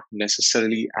not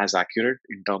necessarily as accurate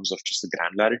in terms of just the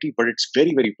granularity, but it's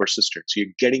very, very persistent. So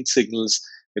you're getting signals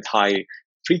with high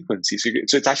frequency.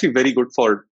 So it's actually very good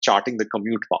for charting the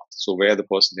commute path. So where the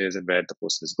person is and where the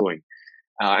person is going.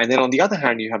 And then on the other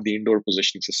hand, you have the indoor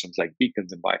positioning systems like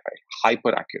beacons and Wi-Fi,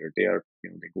 hyper accurate. They are, they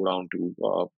go down to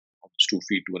almost 2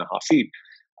 feet, 2.5 feet.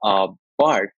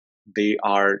 But they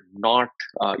are not,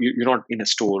 you're not in a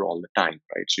store all the time,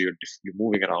 right? So you're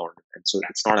moving around. And so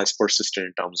it's not as persistent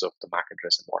in terms of the MAC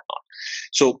address and whatnot.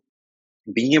 So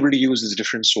being able to use these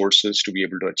different sources to be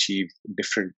able to achieve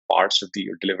different parts of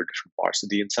or deliver different parts of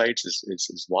the insights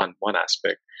is one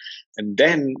aspect. And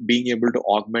then being able to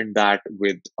augment that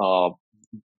with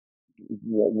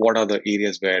what are the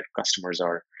areas where customers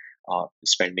are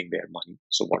spending their money.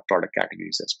 So what product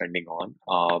categories they're spending on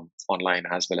online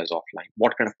as well as offline.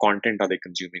 What kind of content are they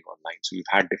consuming online? So you've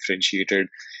had differentiated,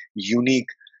 unique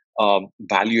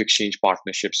value exchange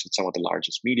partnerships with some of the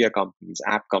largest media companies,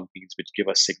 app companies, which give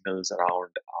us signals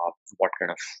around what kind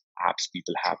of apps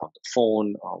people have on the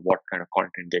phone, what kind of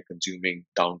content they're consuming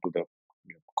down to the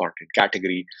content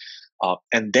category.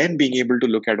 And then being able to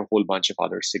look at a whole bunch of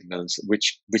other signals,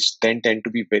 which then tend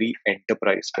to be very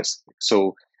enterprise specific.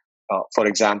 So for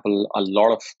example, a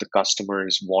lot of the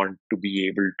customers want to be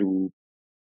able to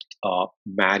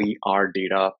marry our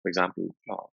data. For example,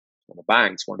 the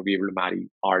banks want to be able to marry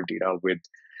our data with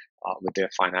their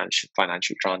financial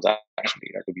transaction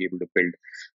data to be able to build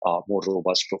more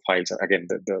robust profiles. Again,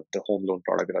 the home loan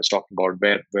product that I was talking about,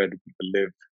 where do people live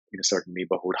in a certain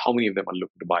neighborhood? How many of them are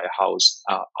looking to buy a house?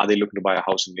 Are they looking to buy a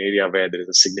house in an area where there is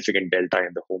a significant delta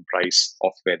in the home price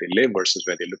of where they live versus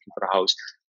where they're looking for a house?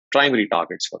 Primary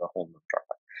targets for the home loan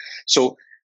product. So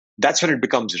that's when it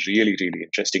becomes really, really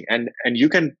interesting. And you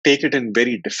can take it in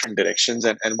very different directions.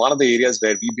 And one of the areas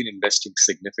where we've been investing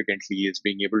significantly is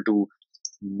being able to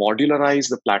modularize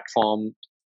the platform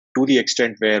to the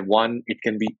extent where, one, it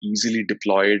can be easily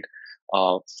deployed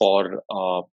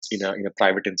in a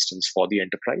private instance for the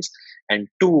enterprise, and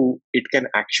two, it can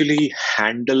actually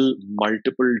handle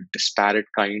multiple disparate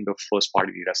kind of first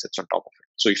party data sets on top of it.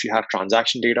 So if you have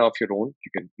transaction data of your own,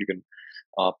 you can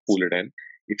pull it in.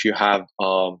 If you have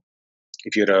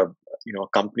if you're a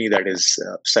company that is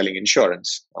selling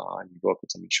insurance and you work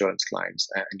with some insurance clients,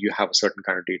 and you have a certain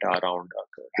kind of data around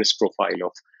risk profile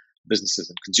of businesses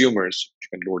and consumers, you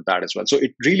can load that as well. So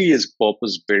it really is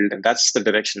purpose built, and that's the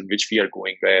direction in which we are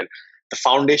going, where the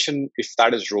foundation, if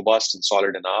that is robust and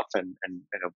solid enough and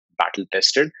battle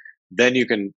tested, then you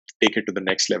can take it to the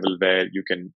next level where you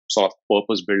can sort of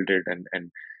purpose build it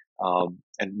and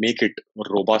make it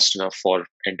robust enough for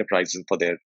enterprises and for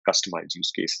their customized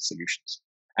use case and solutions.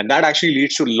 And that actually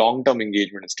leads to long-term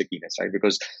engagement and stickiness, right?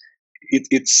 Because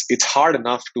it's hard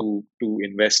enough to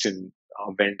invest in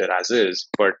a vendor as is,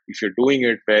 but if you're doing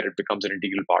it where it becomes an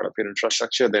integral part of your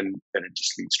infrastructure, then it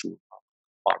just leads to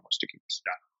far more stickiness.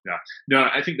 Yeah. No,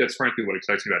 I think that's frankly what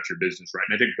excites me about your business, right?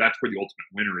 And I think that's where the ultimate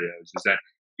winner is that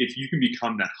if you can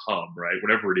become that hub, right,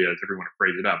 whatever it is, everyone to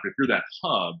phrase it up, but if you're that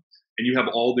hub and you have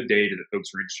all the data that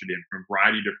folks are interested in from a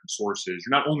variety of different sources,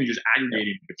 you're not only just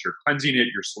aggregating it, but you're cleansing it,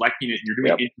 you're selecting it, and you're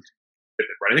doing it with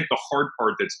it, right? I think the hard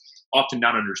part that's often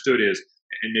not understood is,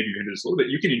 and maybe you can do this a little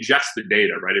bit, you can ingest the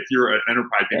data, right? If you're an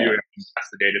enterprise, maybe you can ingest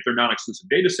the data if they're non-exclusive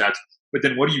data sets, but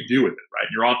then what do you do with it, right?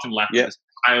 You're often left with this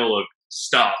pile of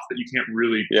stuff that you can't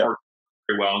really parse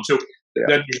very well. And so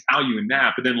there's value in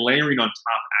that, but then layering on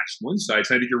top actionable insights.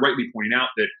 And I think you're rightly pointing out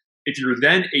that if you're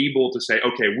then able to say,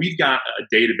 okay, we've got a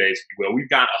database, if you will, we've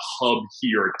got a hub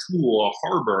here, a tool, a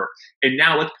harbor, and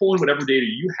now let's pull in whatever data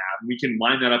you have, and we can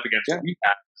line that up against what we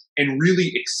have and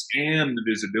really expand the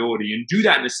visibility and do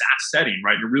that in a SaaS setting,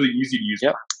 right? In a really easy to use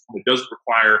platform. It doesn't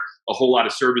require a whole lot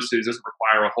of services, doesn't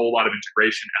require a whole lot of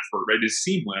integration effort, right? It's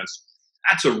seamless.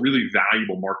 That's a really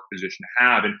valuable market position to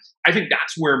have. And I think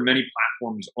that's where many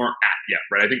platforms aren't at yet,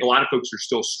 right? I think a lot of folks are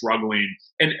still struggling.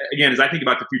 And again, as I think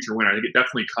about the future winner, I think it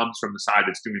definitely comes from the side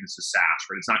that's doing this as SaaS,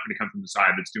 right? It's not going to come from the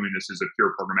side that's doing this as a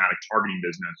pure programmatic targeting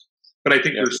business. But I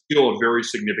think there's still a very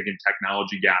significant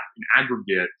technology gap in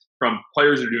aggregate from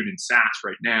players that are doing it in SaaS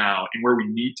right now and where we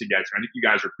need to get to. I think you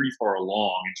guys are pretty far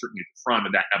along and certainly at the front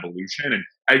of that evolution. And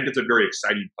I think that's a very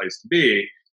exciting place to be.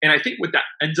 And I think what that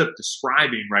ends up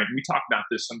describing, right, and we talk about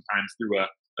this sometimes through a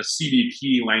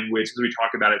CDP language, because we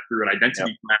talk about it through an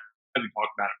identity map, we talk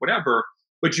about it, whatever,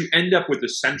 but you end up with a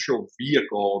central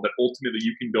vehicle that ultimately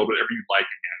you can build whatever you like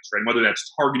against, right? Whether that's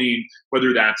targeting,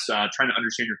 whether that's trying to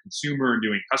understand your consumer and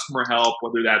doing customer help,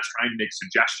 whether that's trying to make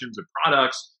suggestions of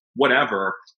products,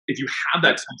 whatever. If you have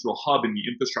that central hub in the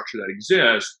infrastructure that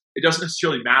exists, it doesn't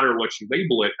necessarily matter what you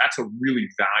label it. That's a really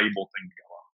valuable thing to go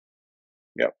on.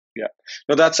 Yeah.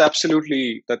 No, that's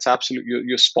absolutely,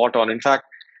 you're spot on. In fact,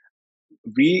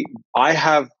 I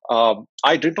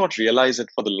did not realize it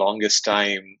for the longest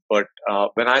time, but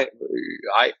when I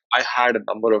had a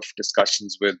number of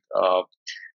discussions with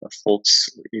folks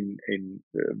in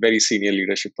very senior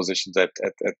leadership positions at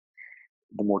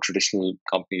the more traditional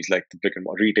companies like the brick and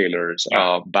mortar retailers,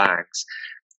 banks,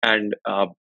 and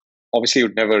obviously you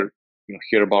would never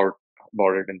hear about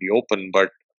it in the open,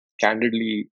 but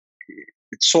candidly,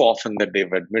 it's so often that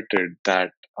they've admitted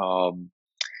that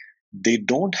they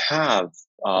don't have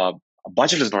a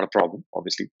budget is not a problem.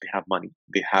 Obviously, they have money.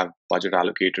 They have budget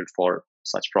allocated for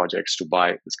such projects to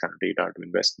buy this kind of data to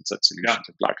invest in such solutions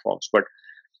and platforms. But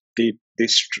the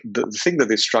thing that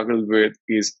they struggle with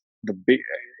is the big.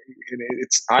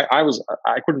 I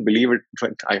couldn't believe it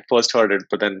when I first heard it,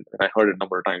 but then when I heard it a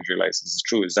number of times, realized this is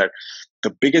true. Is that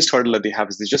the biggest hurdle that they have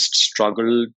is they just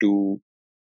struggle to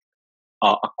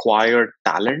acquire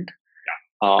talent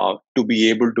to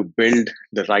be able to build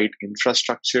the right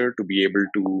infrastructure, to be able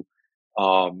to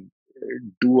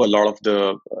do a lot of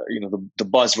the the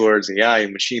buzzwords, AI,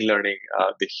 machine learning.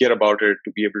 They hear about it,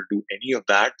 to be able to do any of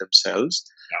that themselves,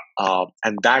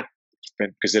 and that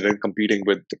because they're competing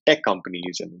with the tech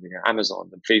companies and Amazon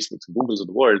and Facebook and Googles of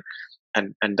the world,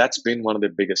 and that's been one of the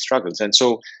biggest struggles. And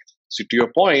so to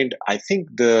your point, I think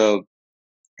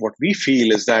what we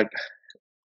feel is that,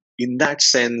 in that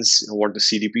sense, what the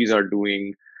CDPs are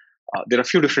doing, there are a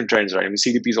few different trends, right? I mean,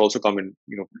 CDPs also come in,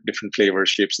 different flavors,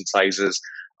 shapes, and sizes.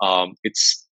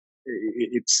 It's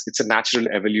a natural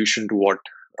evolution to what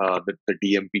the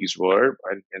DMPs were,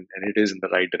 and it is in the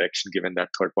right direction, given that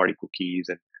third-party cookies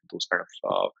and those kind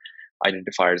of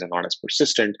identifiers are not as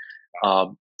persistent.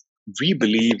 We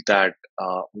believe that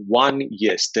one,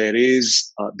 yes, there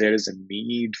is a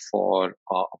need for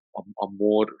a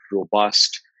more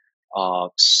robust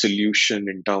solution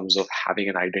in terms of having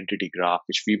an identity graph,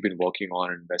 which we've been working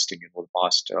on and investing in over the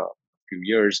past few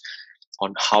years,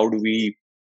 on how do we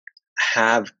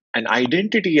have an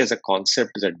identity as a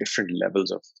concept is at different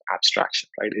levels of abstraction,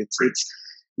 right? It's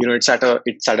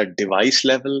at a device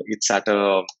level, it's at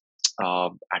an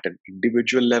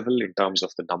individual level in terms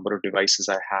of the number of devices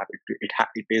I have. It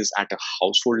is at a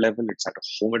household level, it's at a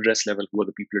home address level. Who are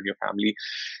the people in your family?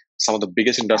 Some of the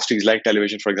biggest industries like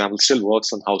television, for example, still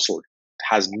works on household. It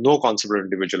has no concept of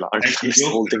individual until the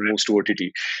whole thing moves to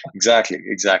OTT. Exactly.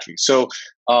 So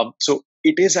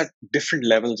it is at different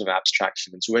levels of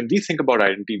abstraction. And so when we think about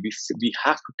identity, we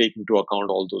have to take into account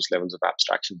all those levels of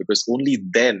abstraction, because only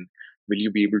then will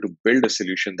you be able to build a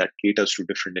solution that caters to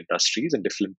different industries and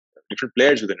different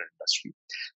players within an industry?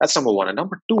 That's number one. And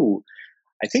number two,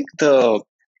 I think the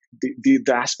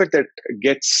aspect that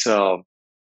gets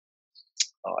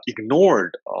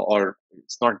ignored, or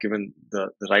it's not given the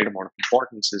right amount of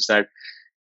importance, is that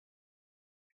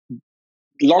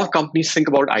a lot of companies think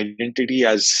about identity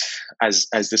as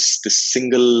this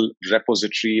single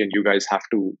repository, and you guys have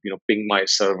to ping my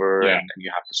server, and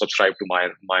you have to subscribe to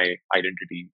my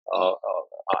identity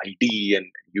ID and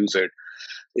use it.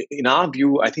 In our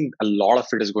view, I think a lot of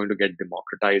it is going to get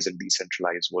democratized and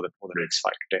decentralized over the next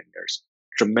 5 to 10 years.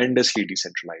 Tremendously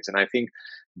decentralized, and I think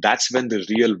that's when the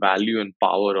real value and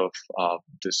power of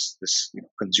this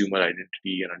consumer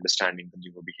identity and understanding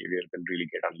consumer behavior will really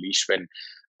get unleashed, when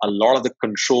a lot of the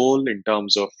control in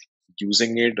terms of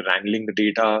using it, wrangling the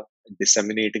data,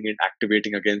 disseminating it,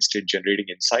 activating against it, generating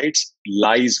insights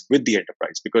lies with the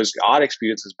enterprise. Because our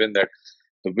experience has been that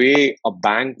the way a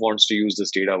bank wants to use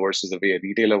this data versus the way a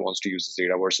retailer wants to use this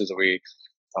data versus the way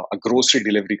a grocery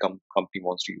delivery company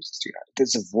wants to use this data,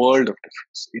 there's a world of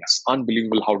difference. It's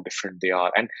unbelievable how different they are,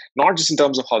 and not just in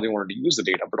terms of how they want to use the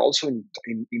data, but also in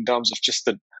terms of just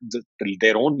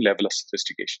their own level of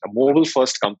sophistication. A mobile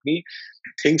first company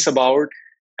thinks about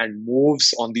and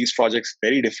moves on these projects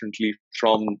very differently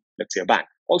from, let's say, a bank,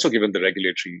 also given the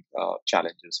regulatory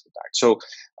challenges with that. So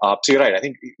you're right. I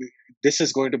think this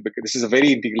is a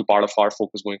very integral part of our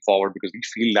focus going forward, because we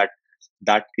feel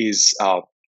that is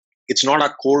it's not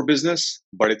our core business,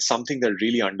 but it's something that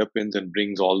really underpins and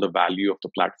brings all the value of the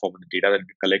platform and the data that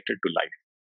we collected to life.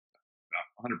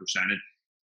 100%. And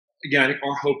again, I think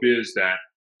our hope is that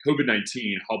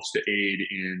COVID-19 helps to aid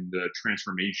in the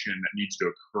transformation that needs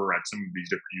to occur at some of these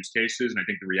different use cases. And I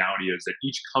think the reality is that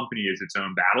each company is its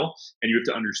own battle, and you have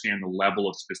to understand the level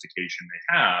of sophistication they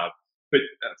have. But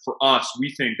for us,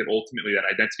 we think that ultimately that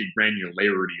identity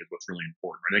granularity is what's really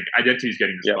important. I think identity is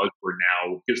getting this buzzword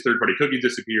now because third-party cookies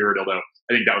disappeared, although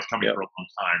I think that was coming for a long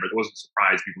time. But it wasn't a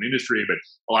surprise to people in the industry, but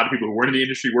a lot of people who weren't in the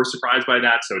industry were surprised by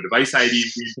that. So device ID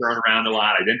is being thrown around a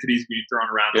lot, identity is being thrown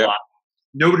around a lot.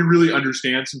 Nobody really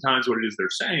understands sometimes what it is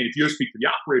they're saying. If you go speak to the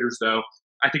operators, though,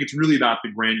 I think it's really about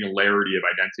the granularity of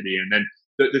identity. And then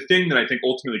the thing that I think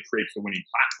ultimately creates the winning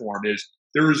platform is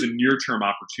there is a near-term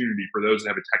opportunity for those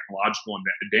that have a technological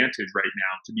advantage right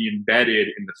now to be embedded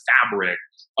in the fabric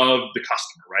of the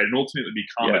customer, right? And ultimately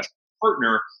become a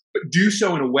partner, but do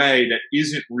so in a way that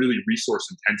isn't really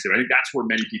resource intensive. I think that's where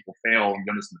many people fail and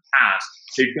done this in the past.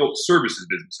 They've built services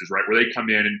businesses, right? Where they come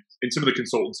in and some of the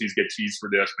consultancies get teased for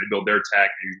this. They build their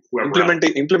tech,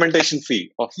 implementation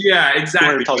fee of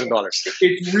exactly $200,000.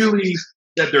 It's really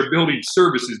that they're building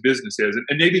services businesses,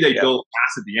 and maybe they build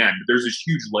fast at the end, but there's this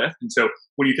huge lift. And so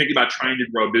when you think about trying to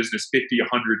grow a business 50,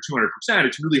 100, 200%,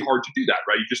 it's really hard to do that,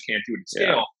 right? You just can't do it at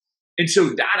scale. And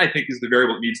so that, I think, is the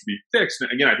variable that needs to be fixed. And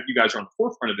again, I think you guys are on the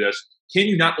forefront of this. Can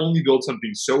you not only build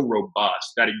something so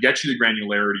robust that it gets you the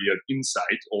granularity of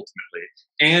insight ultimately,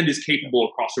 and is capable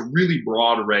across a really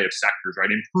broad array of sectors, right?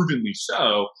 And provenly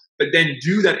so, but then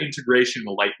do that integration in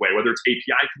a light way, whether it's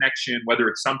API connection, whether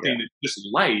it's something that's just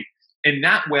light. And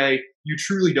that way, you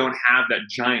truly don't have that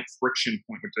giant friction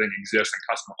point which I think exists in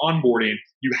customer onboarding.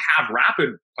 You have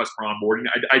rapid customer onboarding.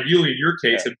 Ideally, in your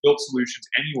case, have built solutions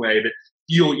anyway that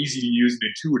feel easy to use and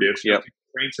intuitive. So you can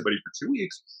train somebody for 2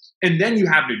 weeks. And then you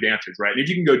have an advantage, right? And if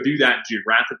you can go do that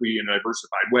geographically in a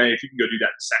diversified way, if you can go do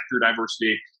that in sector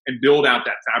diversity and build out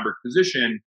that fabric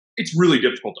position, it's really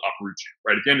difficult to uproot you,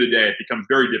 right? At the end of the day, it becomes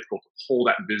very difficult to pull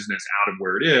that business out of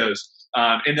where it is.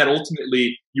 And that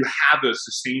ultimately you have a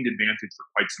sustained advantage for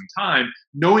quite some time,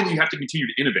 knowing that you have to continue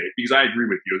to innovate. Because I agree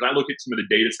with you. As I look at some of the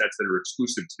data sets that are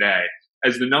exclusive today,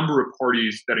 as the number of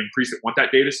parties that increase that want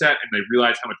that data set and they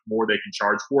realize how much more they can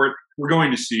charge for it, we're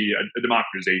going to see a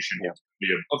democratization of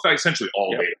essentially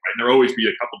all data, right? And there'll always be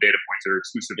a couple data points that are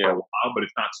exclusive for a while, but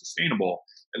it's not sustainable,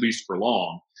 at least for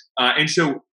long. And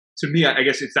so to me, I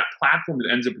guess it's that platform that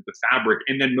ends up with the fabric,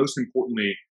 and then most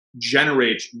importantly,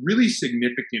 generates really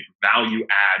significant value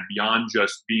add beyond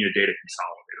just being a data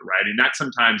consolidator, right? And that's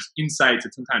sometimes insights,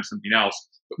 it's sometimes something else.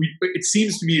 But it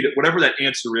seems to me that whatever that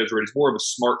answer is, right, it's more of a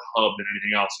smart hub than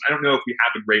anything else. And I don't know if we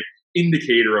have a great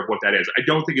indicator of what that is. I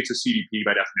don't think it's a CDP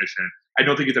by definition. I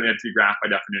don't think it's an entity graph by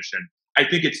definition. I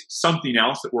think it's something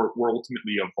else that we're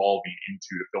ultimately evolving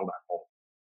into to fill that hole.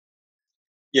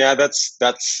 Yeah, that's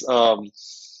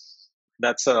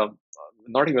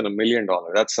not even $1 million.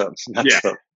 That's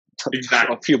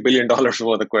exactly. a few $1 billion worth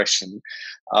of question.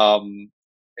 The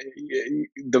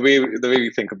way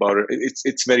we think about it,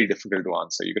 it's very difficult to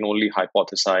answer. You can only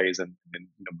hypothesize and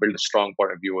build a strong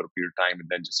point of view over a period of time, and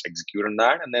then just execute on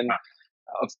that. And then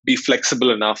be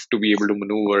flexible enough to be able to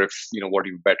maneuver if what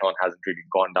you bet on hasn't really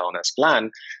gone down as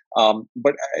planned.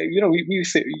 But we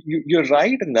say you're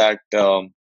right in that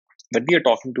when we are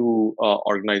talking to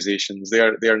organizations,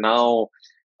 they are now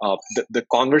the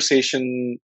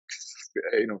conversation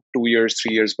 2 years,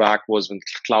 3 years back was when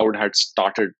cloud had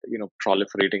started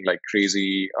proliferating like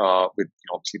crazy with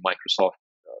obviously Microsoft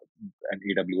and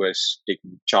AWS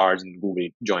taking charge and Google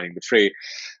joining the fray.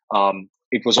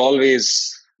 It was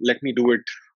always, let me do it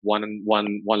one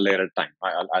layer at a time.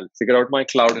 I'll figure out my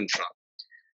cloud infra.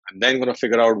 I'm then going to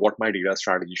figure out what my data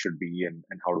strategy should be and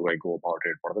how do I go about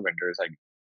it. What are the vendors I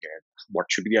get? What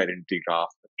should be the identity graph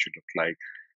that should look like?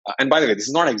 And by the way, this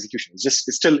is not execution.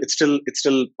 It's still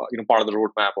part of the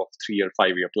roadmap of 3-year,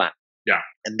 5-year plan. Yeah.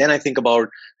 And then I think about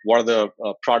what are the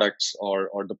products or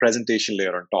the presentation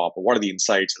layer on top, or what are the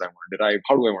insights that I want to derive?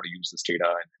 How do I want to use this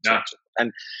data?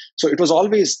 And so it was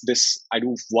always this: I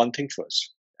do one thing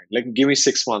first. Like, give me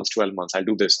 6 months, 12 months. I'll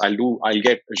do this. I'll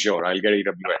get Azure. I'll get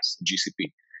AWS,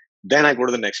 GCP. Then I go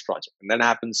to the next project, and that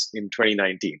happens in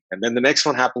 2019, and then the next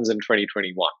one happens in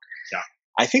 2021. Yeah.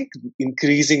 I think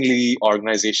increasingly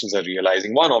organizations are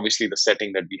realizing, one, obviously the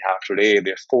setting that we have today,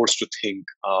 they're forced to think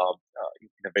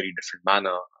in a very different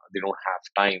manner. They don't have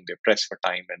time, they're pressed for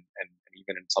time and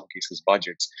even in some cases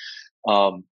budgets.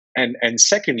 And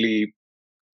secondly,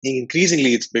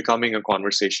 increasingly it's becoming a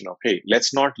conversation of, hey,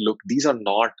 let's not look, these are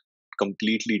not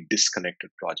completely disconnected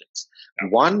projects.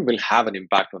 One will have an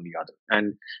impact on the other.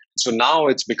 And so now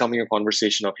it's becoming a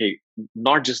conversation of, hey,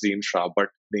 not just the infra, but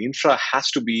the infra has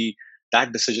to be,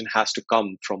 that decision has to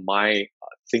come from my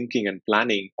thinking and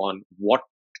planning on what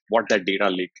that data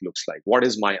lake looks like. What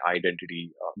is my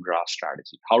identity graph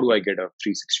strategy? How do I get a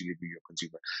 360 view of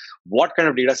consumer? What kind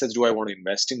of data sets do I want to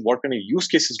invest in? What kind of use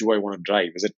cases do I want to drive?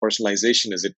 Is it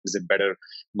personalization? Is it better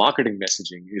marketing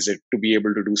messaging? Is it to be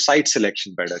able to do site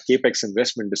selection better, capex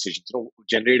investment decisions,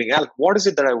 generating alpha? What is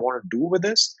it that I want to do with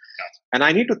this? And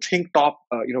I need to think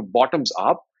bottoms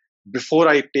up before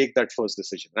I take that first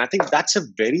decision. And I think that's a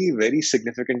very, very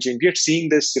significant change. We are seeing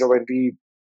this, when we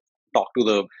talk to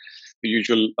the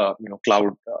usual,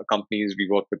 cloud companies. We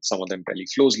work with some of them fairly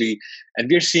closely, and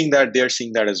we're seeing that they're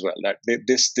seeing that as well. That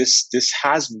this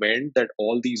has meant that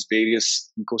all these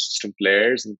various ecosystem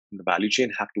players in the value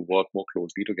chain have to work more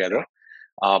closely together,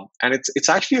 and it's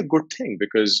actually a good thing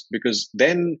because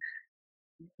then,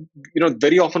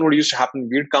 very often what used to happen,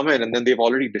 we'd come in and then they've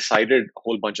already decided a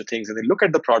whole bunch of things, and they look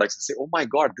at the products and say, "Oh my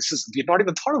God, we've not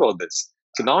even thought about this."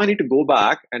 So now I need to go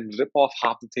back and rip off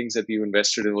half the things that we've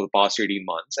invested in over the past 18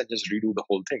 months and just redo the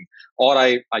whole thing. Or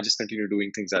I just continue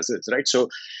doing things as is, right? So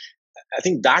I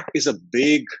think that is a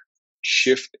big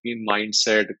shift in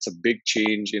mindset. It's a big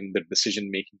change in the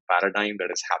decision-making paradigm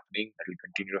that is happening, that will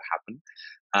continue to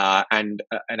happen.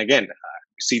 And again,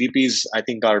 CDPs, I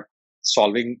think, are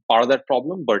solving part of that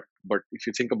problem. But if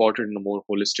you think about it in a more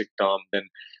holistic term, then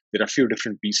there are a few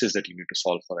different pieces that you need to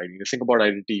solve for. Right? You need to think about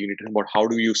identity. You need to think about how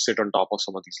do you sit on top of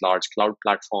some of these large cloud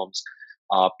platforms.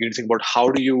 You need to think about how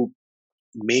do you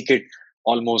make it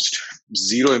almost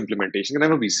zero implementation. It can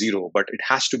never be zero, but it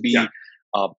has to be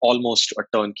almost a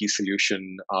turnkey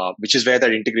solution, which is where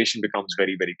that integration becomes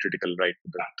very, very critical, right?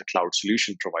 The cloud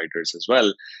solution providers as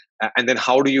well. And then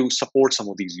how do you support some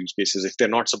of these use cases? If they're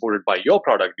not supported by your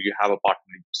product, do you have a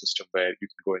partner ecosystem where you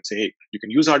can go and say, hey, you can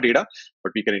use our data,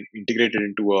 but we can integrate it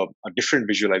into a different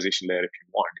visualization layer if you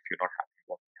want, if you're not happy with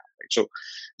what we have, right? So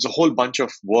there's a whole bunch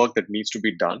of work that needs to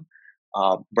be done.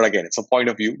 But again, it's a point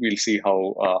of view. We'll see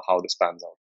how this pans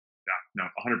out. Yeah,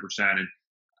 no, 100%. And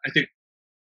I think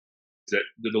that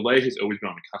the delay has always been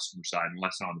on the customer side and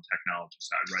less on the technology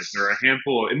side, right? There are a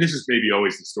handful, and this is maybe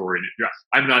always the story. And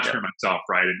I'm not sure myself,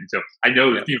 right? And so I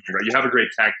know the feeling, right? You have a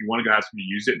great tech, you want to go ask them to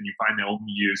use it, and you find they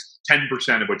only use 10%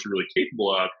 of what you're really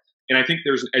capable of. And I think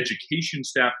there's an education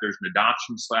step, there's an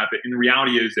adoption step. And the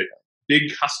reality is that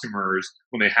big customers,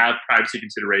 when they have privacy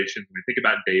considerations, when they think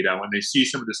about data, when they see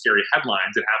some of the scary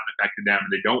headlines that haven't affected them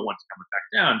and they don't want to come back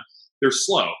down, they're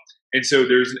slow. And so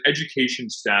there's an education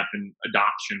step and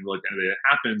adoption really at the end of the day that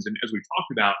happens. And as we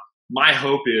talked about, my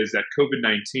hope is that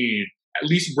COVID-19 at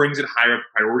least brings it higher up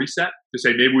the priority set to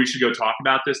say, maybe we should go talk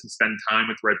about this and spend time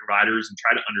with the right providers and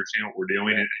try to understand what we're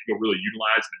doing and go really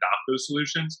utilize and adopt those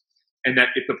solutions. And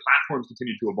that if the platforms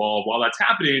continue to evolve while that's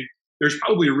happening, there's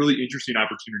probably a really interesting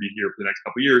opportunity here for the next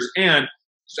couple of years. And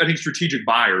I think strategic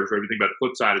buyers, right? If you think about the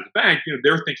flip side of the bank,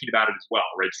 they're thinking about it as well,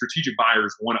 right? Strategic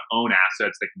buyers want to own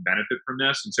assets that can benefit from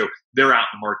this. And so they're out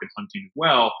in the market hunting as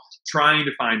well, trying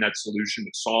to find that solution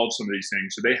that solves some of these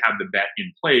things so they have the bet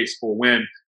in place for when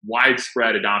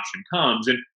widespread adoption comes.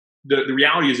 And the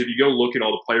reality is, if you go look at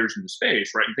all the players in the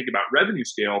space, right, and think about revenue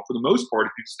scale, for the most part,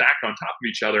 if you stack on top of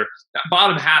each other, that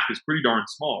bottom half is pretty darn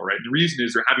small, right? And the reason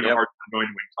is they're having a hard time going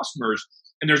to win customers,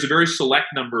 and there's a very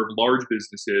select number of large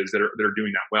businesses that are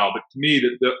doing that well. But to me,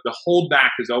 the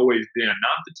holdback has always been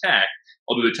not the tech,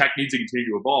 although the tech needs to continue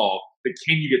to evolve, but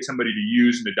can you get somebody to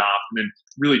use and adopt and then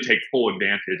really take full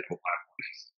advantage of a platform?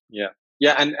 Yeah.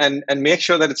 Yeah, and make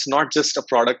sure that it's not just a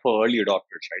product for early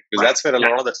adopters, right? Because that's where a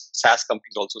lot of the SaaS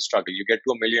companies also struggle. You get to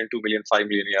 1 million, 2 million, 5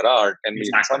 million ARR, 10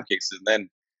 million in some cases, and then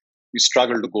you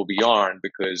struggle to go beyond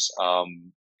because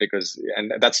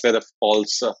and that's where the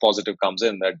false positive comes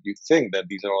in, that you think that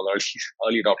these are all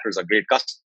early adopters are great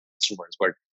customers,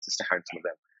 but just a handful of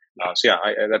them. So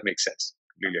that makes sense.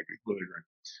 Completely agree. Completely agree.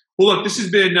 Well, look, this has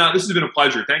been a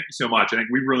pleasure. Thank you so much. I think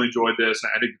we've really enjoyed this.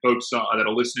 I think folks that are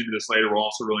listening to this later will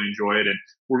also really enjoy it. And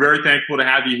we're very thankful to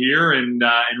have you here and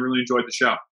really enjoyed the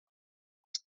show.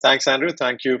 Thanks, Andrew.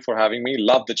 Thank you for having me.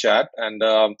 Love the chat. And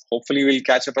hopefully we'll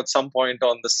catch up at some point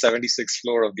on the 76th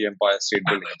floor of the Empire State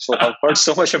Building. So I've heard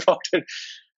so much about it.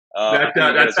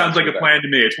 That sounds like a plan to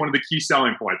me. It's one of the key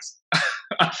selling points.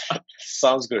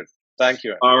 Sounds good. Thank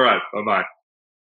you. All right. Bye-bye.